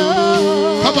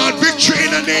 Come on, victory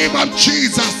in the name of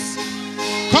Jesus.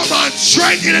 Come on,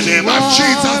 strength in the name of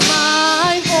Jesus.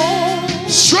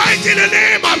 Strength in the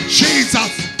name of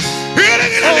Jesus.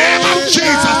 Healing in the name of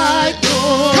Jesus.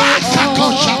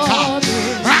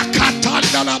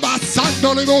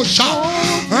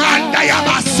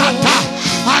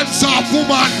 Hands up,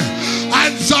 woman.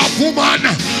 Hands up, woman.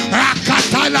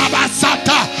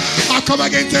 I come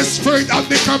against the spirit of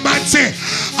necromancy.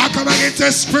 I come against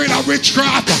the spirit of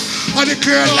witchcraft. I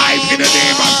declare life in the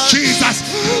name of Jesus.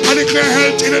 I declare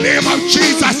health in the name of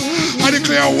Jesus. I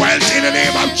declare wealth in the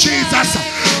name of Jesus.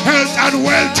 Health and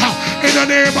wealth in the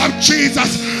name of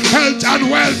Jesus. Health and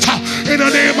wealth in the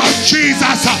name of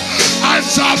Jesus.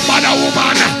 Hands up, mother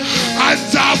woman.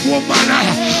 Hands up, woman.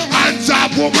 Hands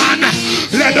up, woman.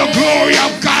 Let the glory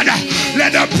of God,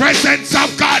 let the presence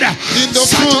of God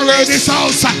saturate this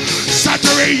house,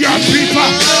 saturate your people.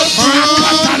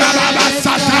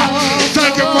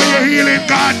 Thank you for your healing,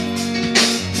 God.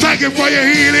 Thank you for your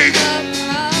healing.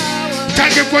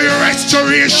 Thank you for your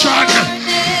restoration.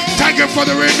 Thank you for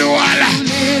the renewal.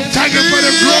 Thank you for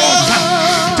the growth.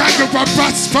 Thank you for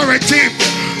prosperity.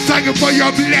 Thank you for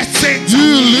your blessings. Oh,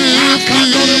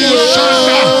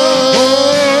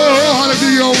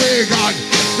 hallelujah, your way, God.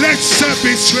 Let's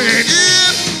be slain.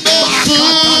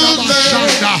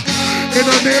 In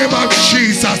the name of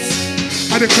Jesus,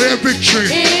 I declare victory.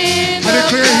 I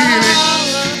declare healing.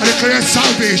 I declare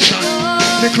salvation.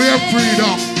 I declare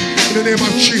freedom. In the name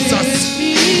of Jesus.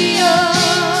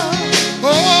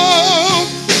 Oh,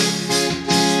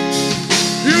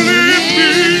 you lift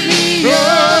me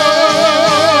up.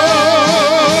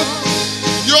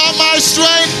 You are my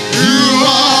strength. You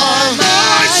are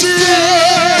my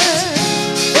strength.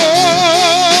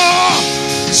 Oh,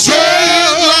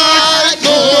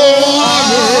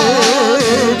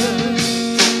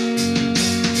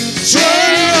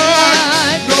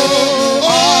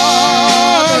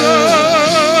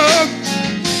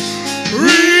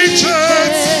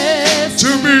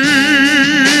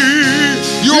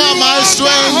 my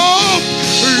strength.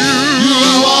 You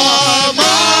are my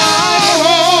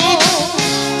hope.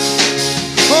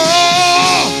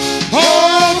 Oh,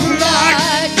 hope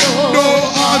like no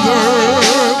other.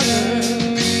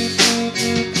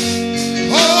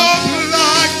 Hope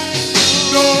like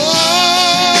no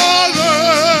other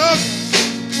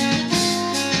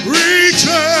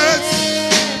reaches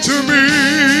to me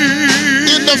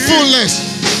in the fullness.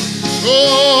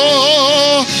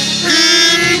 Oh,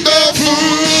 in the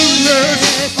fullness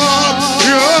of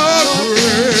your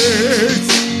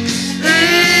grace,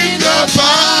 in the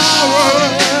power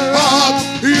of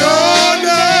your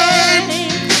name,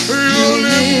 you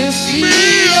lift me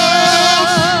up.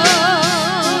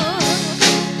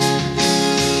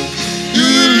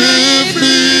 You lift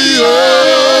me up.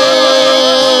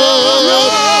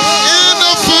 In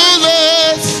the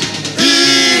fullness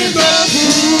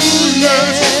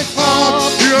of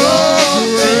your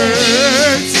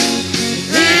grace,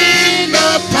 in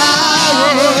the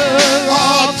power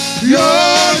of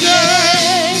your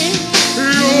name,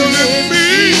 you lift me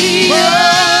up.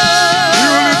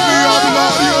 You lift me up,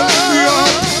 Lord. You lift me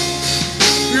up.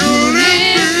 You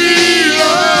lift me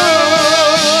up.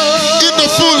 In the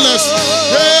fullness,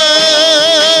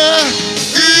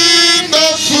 in the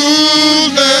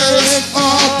fullness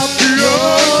of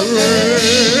your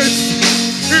grace,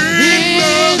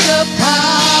 in the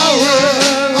power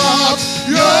of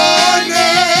your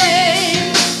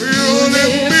name, you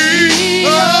lift me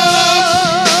up.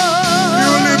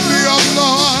 You lift me up,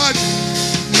 Lord.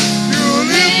 You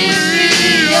lift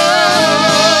me up.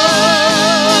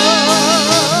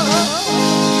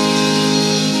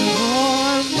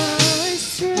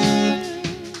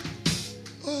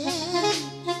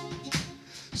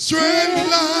 Strength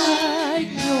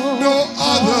like no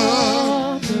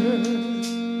other.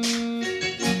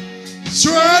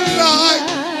 Strength like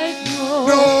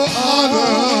no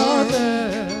other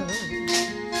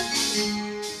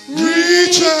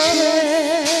reaches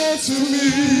to me.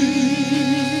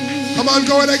 Come on,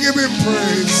 go ahead and give him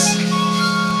praise.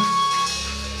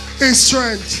 His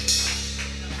strength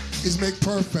is made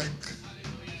perfect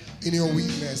in your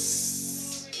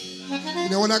weakness. You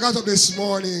know, when I got up this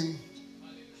morning,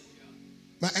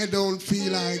 my head don't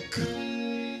feel like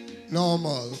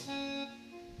normal.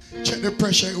 Check the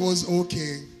pressure, it was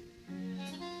okay.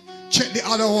 Check the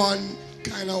other one,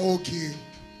 kind of okay.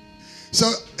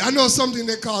 So I know something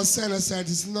they call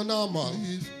sinusitis, not normal.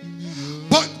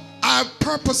 But I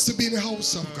purpose to be in the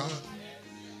house of God.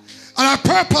 And I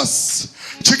purpose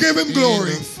to give him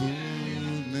glory.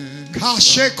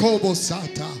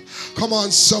 Come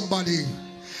on, somebody.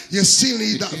 You still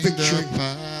need that victory.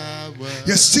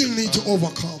 You still need to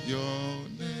overcome.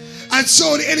 And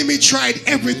so the enemy tried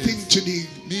everything today.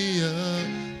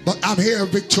 But I'm here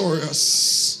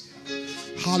victorious.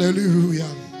 Hallelujah.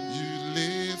 You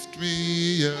lift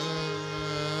me up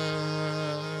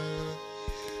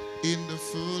in the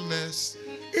fullness.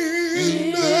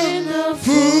 In the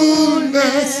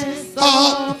fullness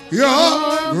of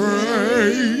your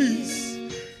grace.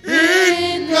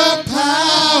 In the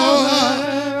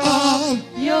power of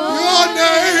your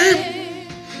name.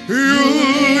 You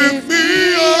lift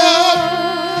me up.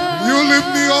 You lift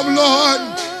me up, Lord.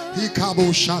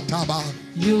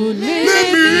 You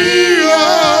lift me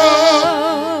up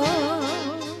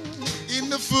in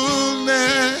the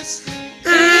fullness,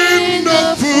 in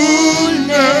the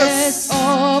fullness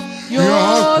of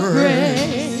your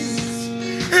grace,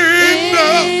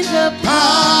 in the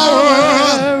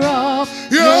power of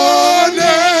your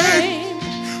name.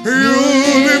 You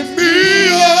lift me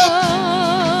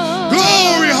up.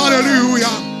 Glory,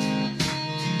 hallelujah.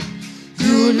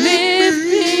 You lift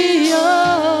me up.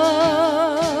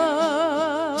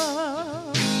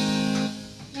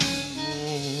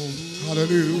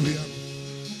 Hallelujah.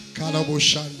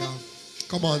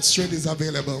 Come on, strength is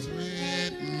available.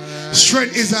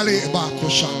 Strength is available.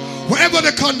 Whatever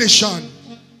the condition,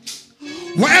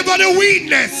 whatever the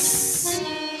weakness,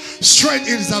 strength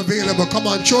is available. Come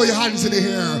on, throw your hands in the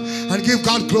air and give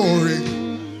God glory.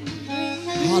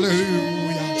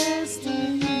 Hallelujah.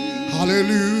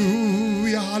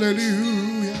 Hallelujah.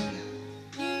 Hallelujah.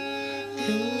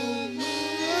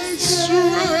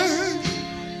 Strength.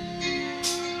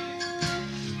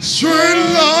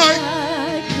 Strength like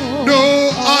no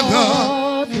other.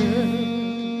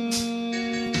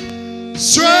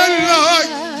 Strength like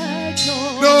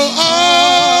no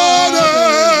other.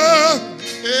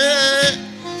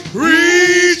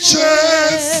 Reaches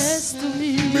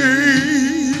me.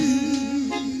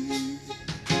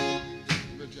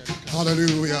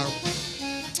 Hallelujah.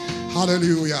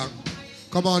 Hallelujah.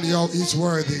 Come on, y'all. He's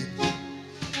worthy.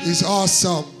 He's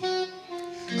awesome.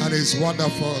 And God is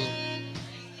wonderful.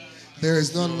 There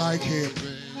is none like him.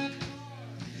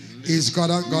 He's God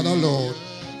and God alone.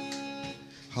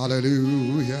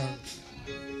 Hallelujah.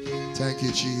 Thank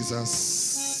you,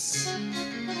 Jesus.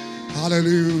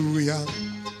 Hallelujah.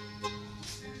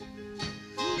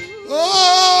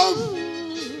 Oh,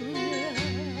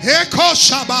 here comes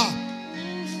Shabbat.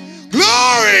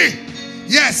 Glory.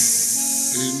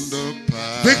 Yes. In the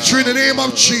power Victory in the name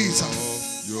of Jesus.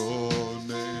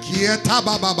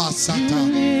 of your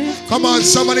name. Come on,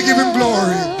 somebody give him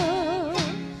glory.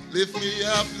 Lift me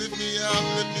up, lift me up,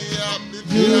 lift me up,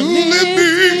 lift You me up. lift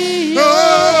me up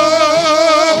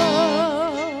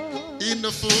In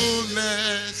the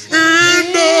fullness.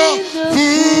 in the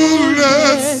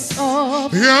fullness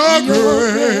of your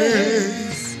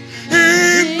grace,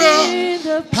 in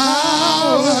the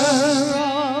power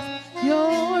of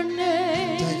your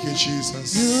name. Thank you,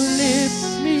 Jesus. You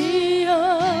lift me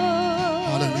up.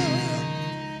 Hallelujah.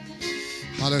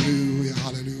 Hallelujah.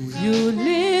 Hallelujah. You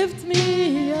lift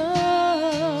me up.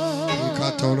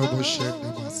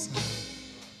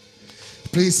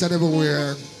 Please stand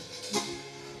everywhere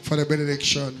for the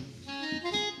benediction.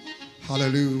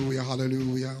 Hallelujah.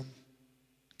 Hallelujah.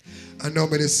 And now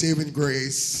may the saving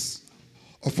grace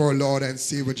of our Lord and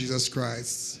Savior Jesus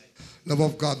Christ, love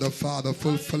of God the Father,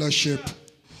 full fellowship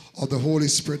of the Holy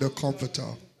Spirit, the Comforter,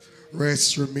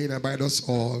 rest, remain, and abide us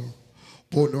all,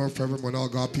 both now and forevermore. All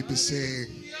God people say,